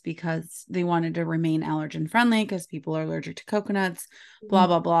said it was because they wanted to remain allergen friendly because people are allergic to coconuts, blah,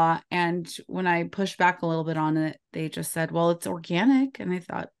 blah, blah. And when I pushed back a little bit on it, they just said, well, it's organic. And I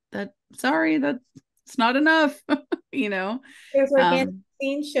thought, sorry, that's not enough. There's organic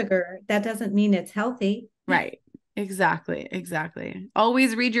cane sugar. That doesn't mean it's healthy. Right. Exactly.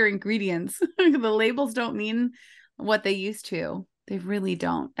 Always read your ingredients. The labels don't mean what they used to. They really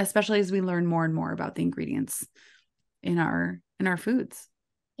don't, especially as we learn more and more about the ingredients in our foods.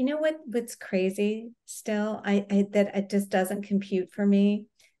 You know what's crazy still? That it just doesn't compute for me,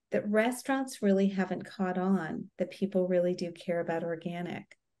 that restaurants really haven't caught on that people really do care about organic.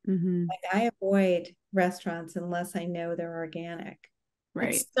 Like, I avoid restaurants unless I know they're organic.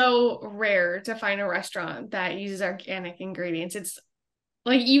 Right. It's so rare to find a restaurant that uses organic ingredients. It's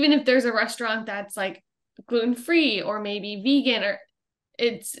like, even if there's a restaurant that's like gluten-free or maybe vegan, or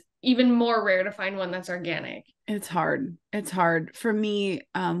it's even more rare to find one that's organic. It's hard for me.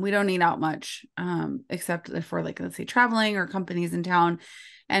 We don't eat out much, except for, like, let's say traveling or companies in town.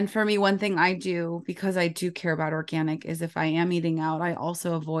 And for me, one thing I do, because I do care about organic, is if I am eating out, I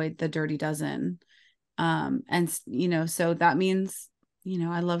also avoid the dirty dozen. And so that means,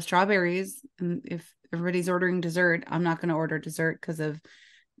 I love strawberries, and if everybody's ordering dessert, I'm not going to order dessert because of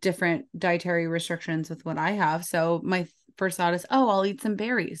different dietary restrictions with what I have. So my first thought is, I'll eat some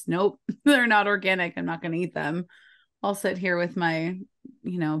berries. Nope, they're not organic. I'm not going to eat them. I'll sit here with my,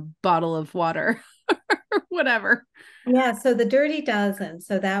 bottle of water or whatever. Yeah. So the dirty dozen.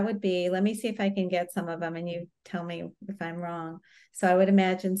 So that would be, let me see if I can get some of them and you tell me if I'm wrong. So I would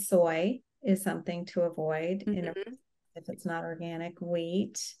imagine soy is something to avoid if it's not organic.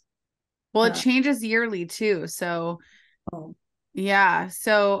 Wheat. Well, it changes yearly too. So yeah.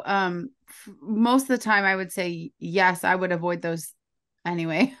 So most of the time I would say yes, I would avoid those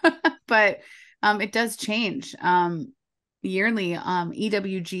anyway. But it does change yearly.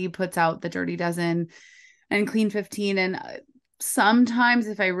 EWG puts out the Dirty Dozen and Clean 15, and sometimes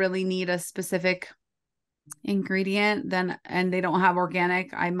if I really need a specific ingredient, then, and they don't have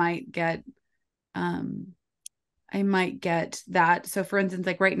organic, I might get that. So for instance,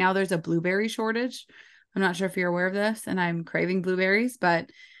 like right now there's a blueberry shortage. I'm not sure if you're aware of this, and I'm craving blueberries, but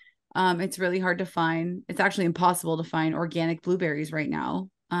it's really hard to find. It's actually impossible to find organic blueberries right now,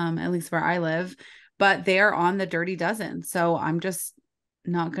 at least where I live, but they are on the Dirty Dozen. So I'm just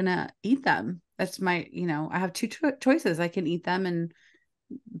not going to eat them. That's my, I have two choices. I can eat them and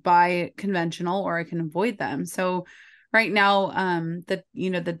buy conventional, or I can avoid them. So Right now,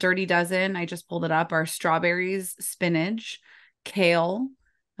 the dirty dozen, I just pulled it up, are strawberries, spinach, kale,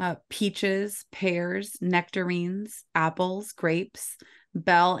 peaches, pears, nectarines, apples, grapes,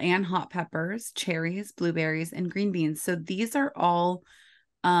 bell and hot peppers, cherries, blueberries, and green beans. So these are all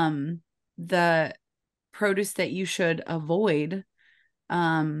the produce that you should avoid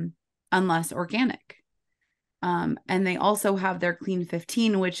unless organic. And they also have their clean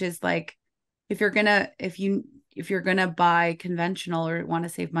 15, which is like, if you're gonna buy conventional or want to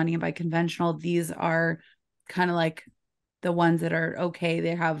save money and buy conventional, these are kind of like the ones that are okay.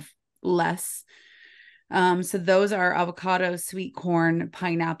 They have less. So those are avocado, sweet corn,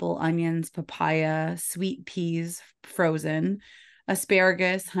 pineapple, onions, papaya, sweet peas, frozen,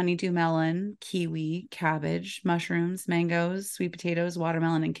 asparagus, honeydew melon, kiwi, cabbage, mushrooms, mangoes, sweet potatoes,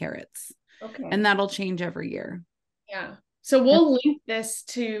 watermelon, and carrots. Okay. And that'll change every year. Yeah. So we'll link this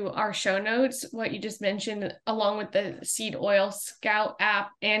to our show notes, what you just mentioned, along with the seed oil scout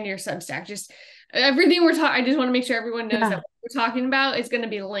app and your Substack. Just everything we're talking, I just want to make sure everyone knows that what we're talking about is going to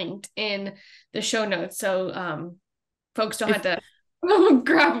be linked in the show notes. So folks don't have to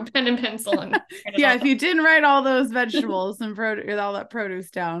grab a pen and pencil. And yeah, if you didn't write all those vegetables and all that produce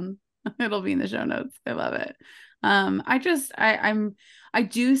down, it'll be in the show notes. I love it. I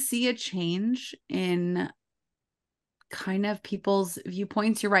do see a change in kind of people's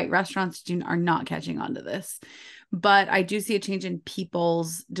viewpoints. You're right. Restaurants are not catching on to this, but I do see a change in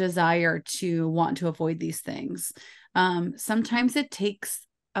people's desire to want to avoid these things. Sometimes it takes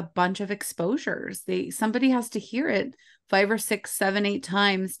a bunch of exposures. Somebody has to hear it 5 or 6, 7, 8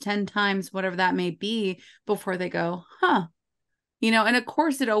 times, 10 times, whatever that may be, before they go, huh, and of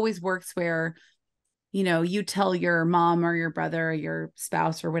course it always works where, you tell your mom or your brother or your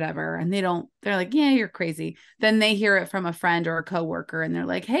spouse or whatever, and they're like, yeah, you're crazy. Then they hear it from a friend or a coworker and they're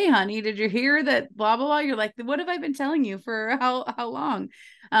like, hey, honey, did you hear that? Blah, blah, blah. You're like, what have I been telling you for how long?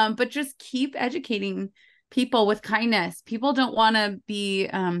 But just keep educating people with kindness. People don't want to be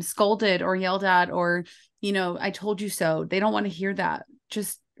scolded or yelled at or, I told you so. They don't want to hear that.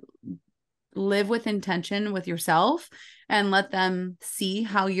 Just live with intention with yourself and let them see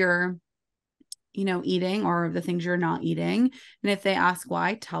how you're eating or the things you're not eating. And if they ask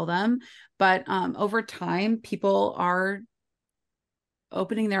why, tell them. But over time, people are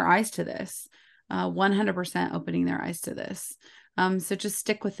opening their eyes to this, 100% opening their eyes to this. So just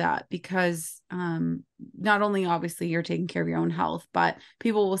stick with that, because not only obviously you're taking care of your own health, but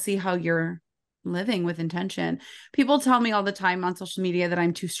people will see how you're living with intention. People tell me all the time on social media that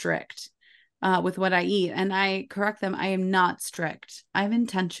I'm too strict with what I eat. And I correct them. I am not strict. I'm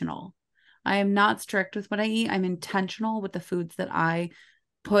intentional. I am not strict with what I eat. I'm intentional with the foods that I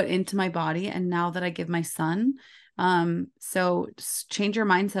put into my body. And now that I give my son, so just change your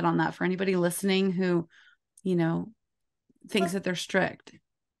mindset on that for anybody listening who, thinks that they're strict.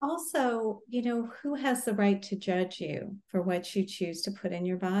 Also, who has the right to judge you for what you choose to put in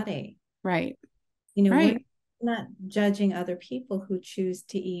your body? Right. Right. We're not judging other people who choose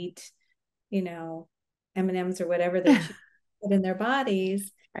to eat, M&Ms or whatever they choose to put in their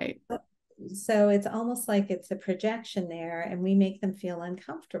bodies. Right. So it's almost like it's a projection there, and we make them feel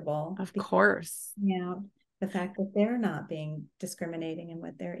uncomfortable. Of course. The fact that they're not being discriminating in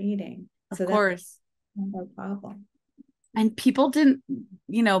what they're eating. Of course. That's no problem. And people didn't,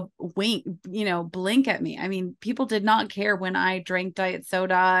 blink at me. I mean, people did not care when I drank diet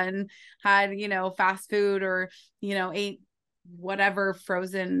soda and had, fast food or, ate whatever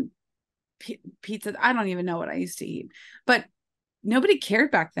frozen pizza. I don't even know what I used to eat, but nobody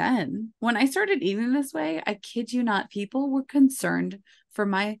cared back then. When I started eating this way, I kid you not, people were concerned for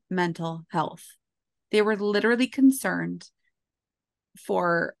my mental health. They were literally concerned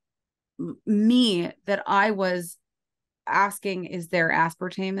for me, that I was asking, is there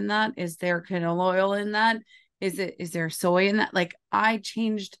aspartame in that? Is there canola oil in that? Is there soy in that? Like, I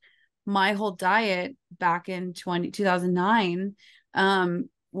changed my whole diet back in 2009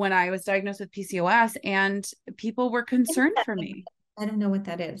 when I was diagnosed with PCOS, and people were concerned for me. I don't know what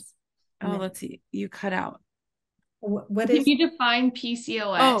that is. Oh, let's see. You cut out. What is? Can you define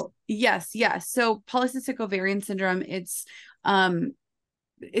PCOS? Oh, yes. So polycystic ovarian syndrome, it's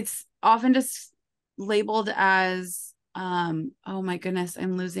often just labeled as, oh my goodness,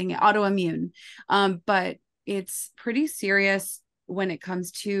 I'm losing it, autoimmune. But it's pretty serious when it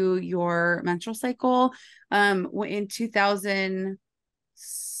comes to your menstrual cycle. In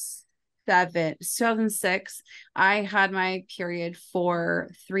 2006, I had my period for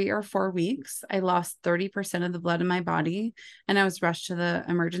 3 or 4 weeks. I lost 30% of the blood in my body, and I was rushed to the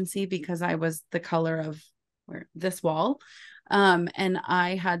emergency because I was the color of this wall. And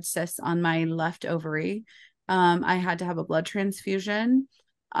I had cysts on my left ovary, I had to have a blood transfusion.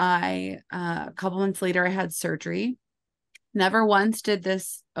 A couple months later, I had surgery. Never once did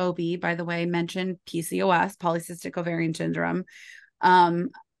this OB, by the way, mention PCOS, polycystic ovarian syndrome. And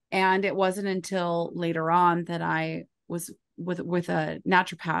it wasn't until later on that I was with a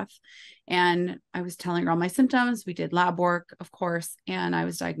naturopath, and I was telling her all my symptoms. We did lab work, of course, and I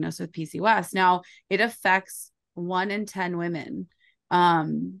was diagnosed with PCOS. Now, it affects 1 in 10 women,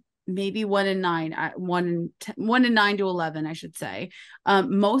 maybe 1 in 9, 1 in 9 to 11, I should say.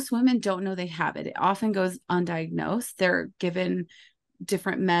 Most women don't know they have it. It often goes undiagnosed. They're given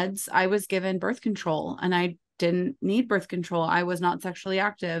different meds. I was given birth control, and I didn't need birth control. I was not sexually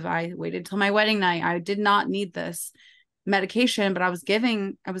active. I waited till my wedding night. I did not need this medication, but I was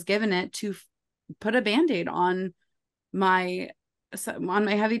given it to put a Band-Aid on my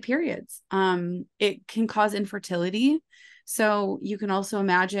heavy periods. It can cause infertility. So you can also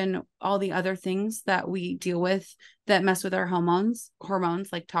imagine all the other things that we deal with that mess with our hormones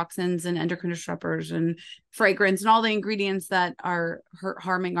like toxins and endocrine disruptors and fragrance and all the ingredients that are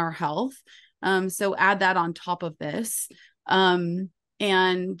harming our health. So add that on top of this. And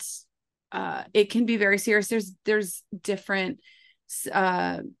it can be very serious. There's different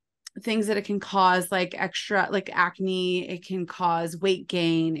things that it can cause, like acne. It can cause weight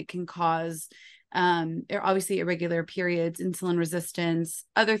gain. It can cause obviously irregular periods, insulin resistance,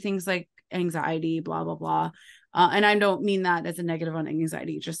 other things like anxiety, blah, blah, blah. And I don't mean that as a negative on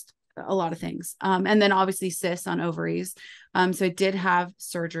anxiety, just a lot of things. And then obviously cysts on ovaries. So I did have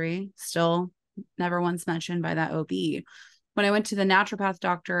surgery, still never once mentioned by that OB. When I went to the naturopath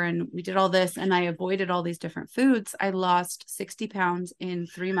doctor and we did all this and I avoided all these different foods, I lost 60 pounds in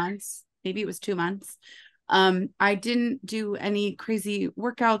 3 months. Maybe it was 2 months. I didn't do any crazy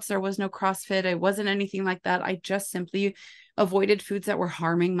workouts. There was no CrossFit. I wasn't anything like that. I just simply avoided foods that were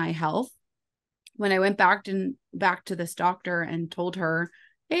harming my health. When I went back to this doctor and told her,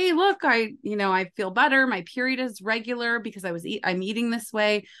 hey, look, I feel better. My period is regular because I'm eating this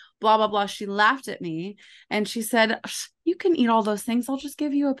way, blah, blah, blah. She laughed at me and she said, you can eat all those things. I'll just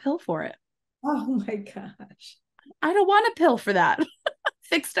give you a pill for it. Oh my gosh. I don't want a pill for that.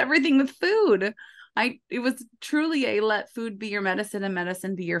 Fixed everything with food. It was truly a let food be your medicine and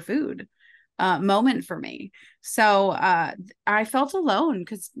medicine be your food moment for me. So I felt alone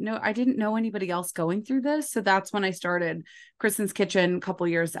because I didn't know anybody else going through this. So that's when I started Krysten's Kitchen a couple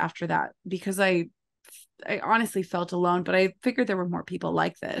years after that, because I honestly felt alone, but I figured there were more people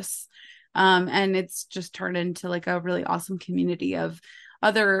like this. And it's just turned into like a really awesome community of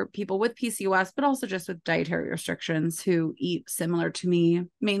other people with PCOS, but also just with dietary restrictions who eat similar to me,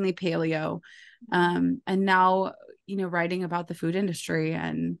 mainly paleo. And now, writing about the food industry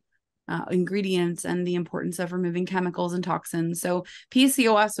and ingredients and the importance of removing chemicals and toxins. So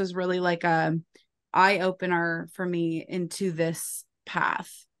PCOS was really like a eye opener for me into this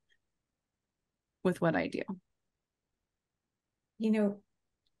path with what I do.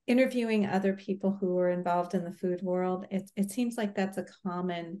 Interviewing other people who are involved in the food world, it seems like that's a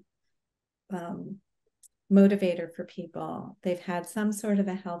common motivator for people. They've had some sort of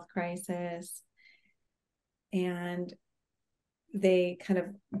a health crisis and they kind of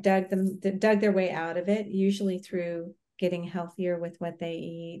dug their way out of it, usually through getting healthier with what they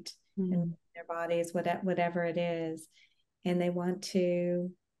eat and their bodies, whatever it is. And they want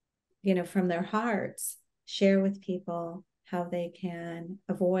to, from their hearts, share with people how they can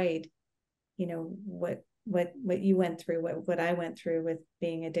avoid, what you went through, what I went through with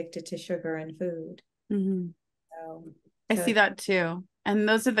being addicted to sugar and food. Mm-hmm. I see that too. And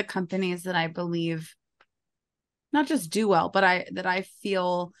those are the companies that I believe not just do well, but I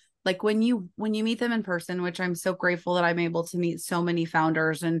feel like when you meet them in person, which I'm so grateful that I'm able to meet so many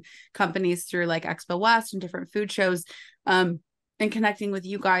founders and companies through like Expo West and different food shows, and connecting with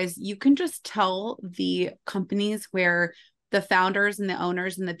you guys, you can just tell the companies where the founders and the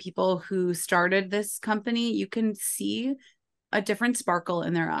owners and the people who started this company, you can see a different sparkle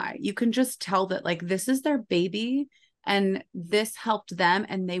in their eye. You can just tell that like this is their baby and this helped them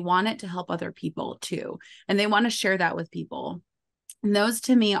and they want it to help other people too. And they want to share that with people. And those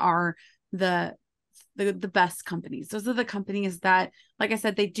to me are the best companies. Those are the companies that, like I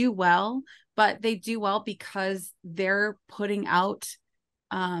said, they do well, but they do well because they're putting out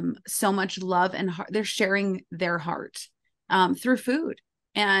so much love and they're sharing their heart through food.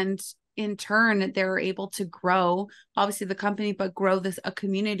 And in turn, they're able to grow, obviously the company, but grow a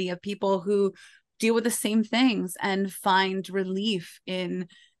community of people who deal with the same things and find relief in,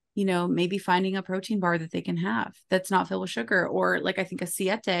 maybe finding a protein bar that they can have that's not filled with sugar, or like I think a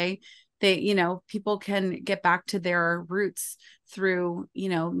Siete people can get back to their roots through,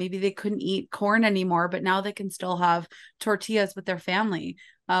 maybe they couldn't eat corn anymore, but now they can still have tortillas with their family.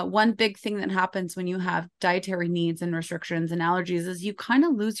 One big thing that happens when you have dietary needs and restrictions and allergies is you kind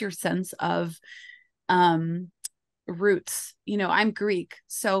of lose your sense of roots. I'm Greek.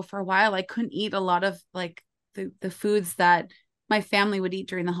 So for a while I couldn't eat a lot of like the foods that my family would eat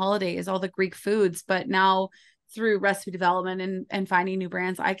during the holidays, all the Greek foods. But now through recipe development and finding new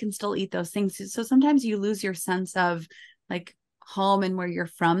brands, I can still eat those things. So sometimes you lose your sense of like home and where you're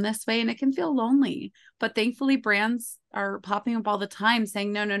from this way, and it can feel lonely. But thankfully brands are popping up all the time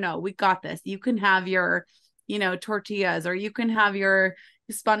saying, no, we got this. You can have your, tortillas, or you can have your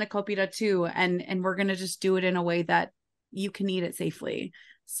spanakopita too. And we're going to just do it in a way that you can eat it safely.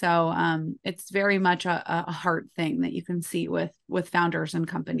 So it's very much a heart thing that you can see with founders and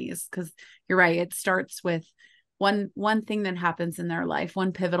companies, because you're right. It starts with one thing that happens in their life,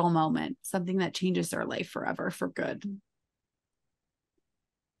 one pivotal moment, something that changes their life forever for good.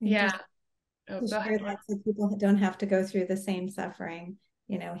 Yeah. Go ahead. That so people don't have to go through the same suffering.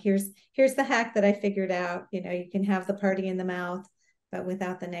 Here's the hack that I figured out. You can have the party in the mouth, but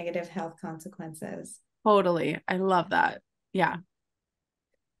without the negative health consequences. Totally. I love that. Yeah.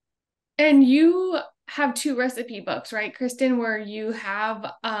 And you have 2 recipe books, right, Krysten, where you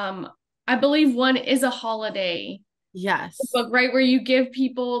have, I believe one is a holiday book, right, where you give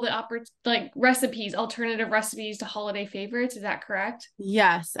people the recipes, alternative recipes to holiday favorites. Is that correct?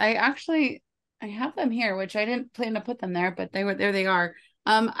 Yes. I have them here, which I didn't plan to put them there, but there they are.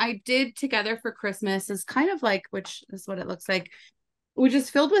 I did Together for Christmas is kind of like, which is what it looks like, which is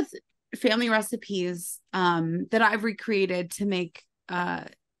filled with family recipes that I've recreated to make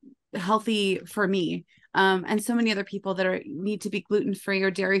healthy for me and so many other people that need to be gluten-free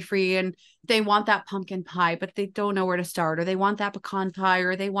or dairy-free, and they want that pumpkin pie but they don't know where to start, or they want that pecan pie,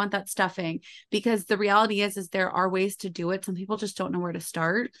 or they want that stuffing, because the reality is there are ways to do it. Some people just don't know where to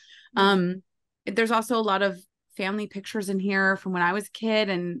start. There's also a lot of family pictures in here from when I was a kid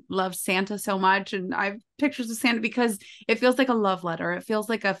and loved Santa so much, and I have pictures of Santa because it feels like a love letter. It feels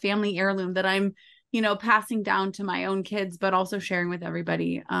like a family heirloom that I'm passing down to my own kids, but also sharing with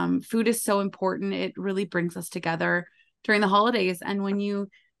everybody. Food is so important. It really brings us together during the holidays. And when you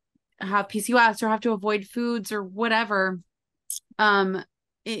have PCOS or have to avoid foods or whatever,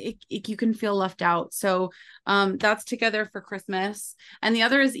 you can feel left out. So that's Together for Christmas. And the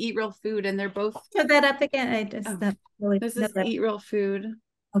other is Eat Real Food. And they're both. Show that up again. This is Eat Real Food.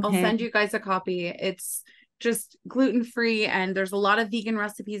 Okay. I'll send you guys a copy. It's just gluten-free, and there's a lot of vegan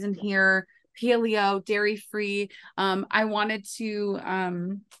recipes in here. Paleo, dairy-free. I wanted to,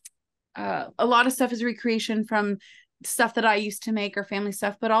 a lot of stuff is recreation from stuff that I used to make or family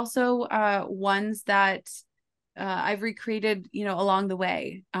stuff, but also ones that I've recreated, along the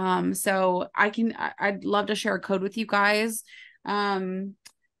way. So I'd love to share a code with you guys. How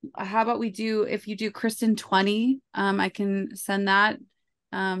about if you do Krysten 20, I can send that.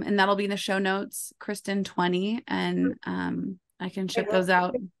 And that'll be in the show notes, Krysten 20, and I can ship those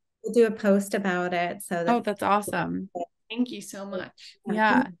out. We'll do a post about it. That's awesome. Thank you so much.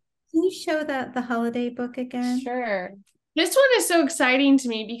 Yeah. Can you show the holiday book again? Sure. This one is so exciting to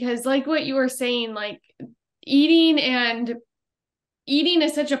me because, like what you were saying, like eating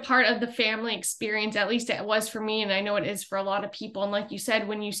is such a part of the family experience. At least it was for me, and I know it is for a lot of people. And like you said,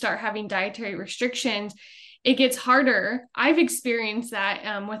 when you start having dietary restrictions, it gets harder. I've experienced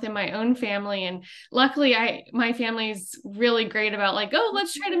that within my own family, and luckily my family's really great about like, oh,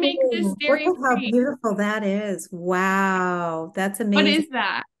 let's try to make this dairy free. Look at how beautiful that is. Wow, that's amazing. What is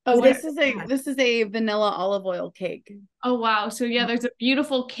that? Oh, this is a vanilla olive oil cake. Oh wow. So yeah, there's a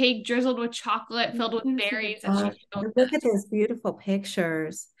beautiful cake drizzled with chocolate filled with berries. Look at those beautiful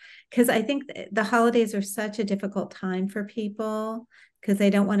pictures. Because I think the holidays are such a difficult time for people because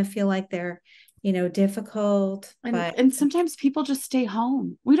they don't want to feel like they're difficult. And sometimes people just stay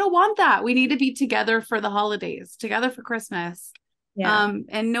home. We don't want that. We need to be together for the holidays, together for Christmas. Yeah.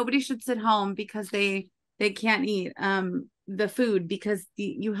 And nobody should sit home because they can't eat the food, because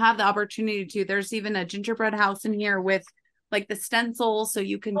you have the opportunity to. There's even a gingerbread house in here with like the stencils, so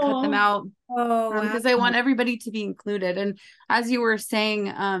you can cut them out. Because I want everybody to be included. And as you were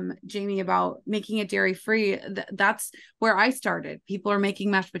saying, Jamie, about making it dairy free, that's where I started. People are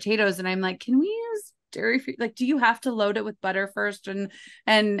making mashed potatoes, and I'm like, can we use dairy free? Like, do you have to load it with butter first and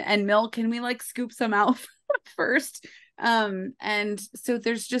milk? Can we like scoop some out first? And so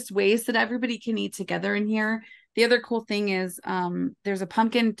there's just ways that everybody can eat together in here. the other cool thing is there's a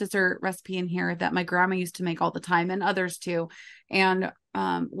pumpkin dessert recipe in here that my grandma used to make all the time, and others too. And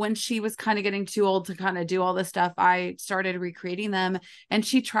when she was kind of getting too old to kind of do all this stuff, I started recreating them, and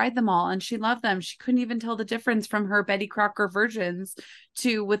she tried them all and she loved them. She couldn't even tell the difference from her Betty Crocker versions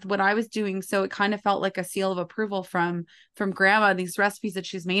to with what I was doing. So it kind of felt like a seal of approval from grandma, these recipes that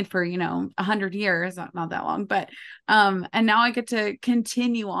she's made for, 100 years, not that long, but and now I get to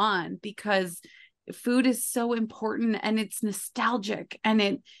continue on because food is so important, and it's nostalgic,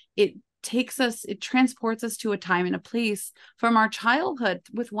 and it transports us to a time and a place from our childhood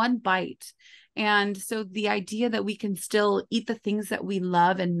with one bite. And so the idea that we can still eat the things that we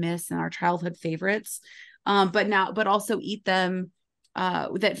love and miss in our childhood favorites, but also eat them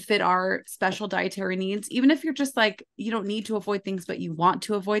that fit our special dietary needs, even if you're just like, you don't need to avoid things, but you want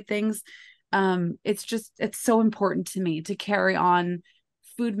to avoid things. It's so important to me to carry on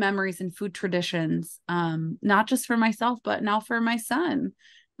food memories and food traditions, not just for myself, but now for my son,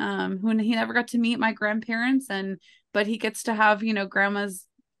 who he never got to meet my grandparents, but he gets to have, grandma's,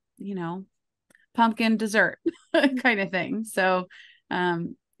 pumpkin dessert kind of thing. So,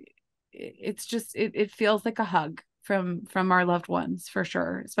 it feels like a hug from our loved ones for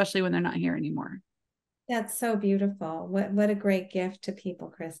sure, especially when they're not here anymore. That's so beautiful. What a great gift to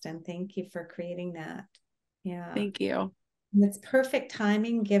people, Krysten. Thank you for creating that. Yeah. Thank you. It's perfect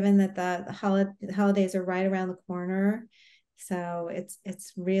timing given that the holidays are right around the corner. So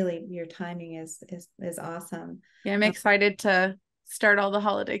it's really, your timing is awesome. Yeah, I'm excited to start all the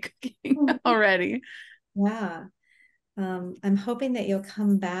holiday cooking already. Yeah. I'm hoping that you'll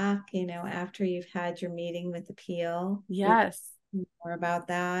come back, after you've had your meeting with Apeel. Yes. More about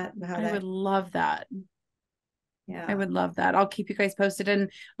that. I would love that. Yeah. I would love that. I'll keep you guys posted.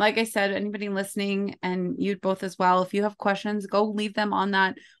 And like I said, anybody listening, and you both as well, if you have questions, go leave them on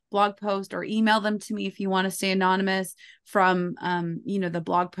that blog post or email them to me if you want to stay anonymous from, the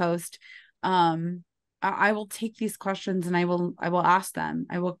blog post. I will take these questions and I will ask them.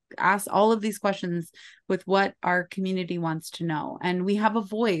 I will ask all of these questions with what our community wants to know. And we have a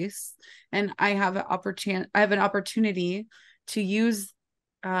voice, and I have an opportunity to use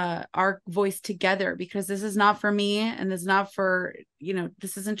our voice together, because this is not for me, and this is not for,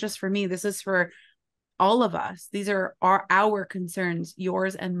 this isn't just for me. This is for all of us. These are our concerns,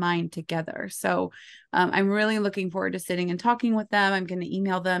 yours and mine together. So I'm really looking forward to sitting and talking with them. I'm going to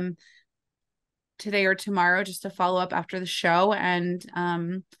email them today or tomorrow just to follow up after the show, and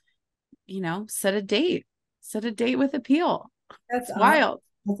set a date with Apeel. That's awesome. Wild.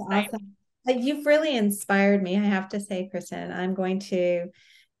 That's awesome. You've really inspired me, I have to say, Krysten. I'm going to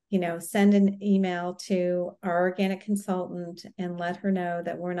send an email to our organic consultant and let her know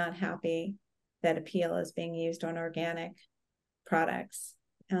that we're not happy that Apeel is being used on organic products,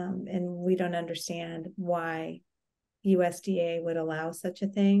 and we don't understand why USDA would allow such a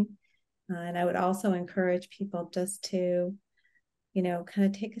thing. And I would also encourage people just to, kind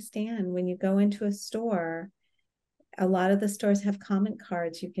of take a stand. When you go into a store, a lot of the stores have comment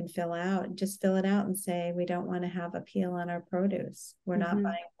cards you can fill out. Just fill it out and say, we don't want to have Apeel on our produce. We're not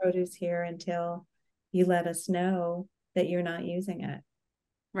buying produce here until you let us know that you're not using it.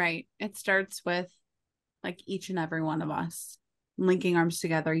 Right. It starts with like each and every one of us linking arms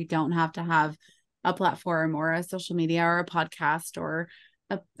together. You don't have to have a platform or a social media or a podcast or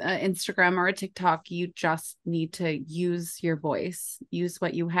a Instagram or a TikTok. You just need to use your voice, use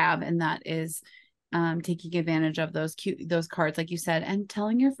what you have. And that is taking advantage of those cards, like you said, and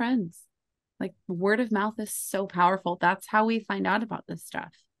telling your friends. Like, word of mouth is so powerful. That's how we find out about this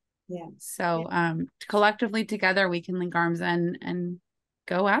stuff. Yeah. So collectively together, we can link arms and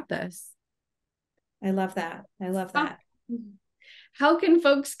go at this. I love that. How can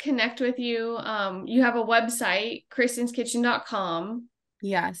folks connect with you? You have a website, Krysten'sKitchen.com.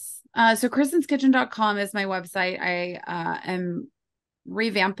 Yes. So Krysten'sKitchen.com is my website. I am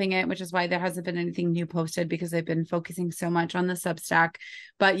revamping it, which is why there hasn't been anything new posted, because I've been focusing so much on the Substack.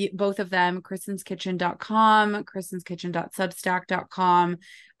 But both of them, Krysten'sKitchen.com, Krysten'sKitchen.substack.com.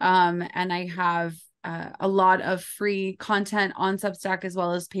 And I have a lot of free content on Substack, as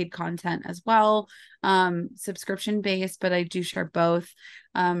well as paid content as well, subscription based, but I do share both.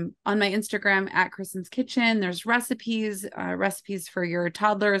 On my Instagram at Krysten's Kitchen, there's recipes for your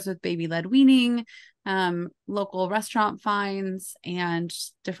toddlers with baby-led weaning, local restaurant finds, and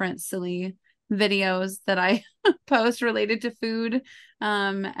different silly videos that I post related to food,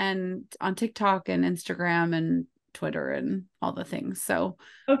 and on TikTok and Instagram and Twitter and all the things. So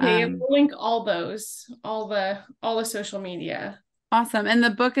okay, we'll link all the social media. Awesome. And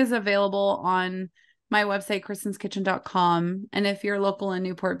the book is available on my website, Krysten'sKitchen.com. And if you're local in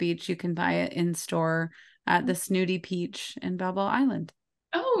Newport Beach, you can buy it in store at the Snooty Peach in Balboa Island.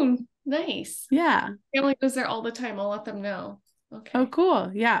 Oh, nice. Yeah. Family goes there all the time. I'll let them know. Okay. Oh,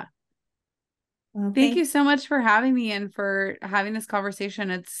 cool. Yeah. Well, Thank you so much for having me and for having this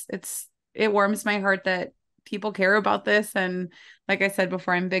conversation. It warms my heart that people care about this. And like I said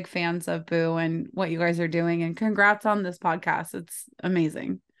before, I'm big fans of Boo and what you guys are doing. And congrats on this podcast. It's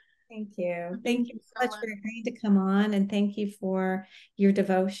amazing. Thank you. Thank you so much for agreeing to come on, and thank you for your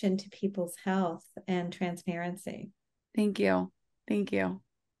devotion to people's health and transparency. Thank you. Thank you.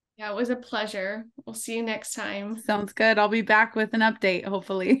 Yeah, it was a pleasure. We'll see you next time. Sounds good. I'll be back with an update,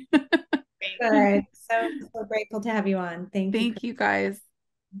 hopefully. Good. So grateful to have you on. Thank you. Thank you guys.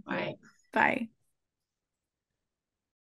 Bye. Bye.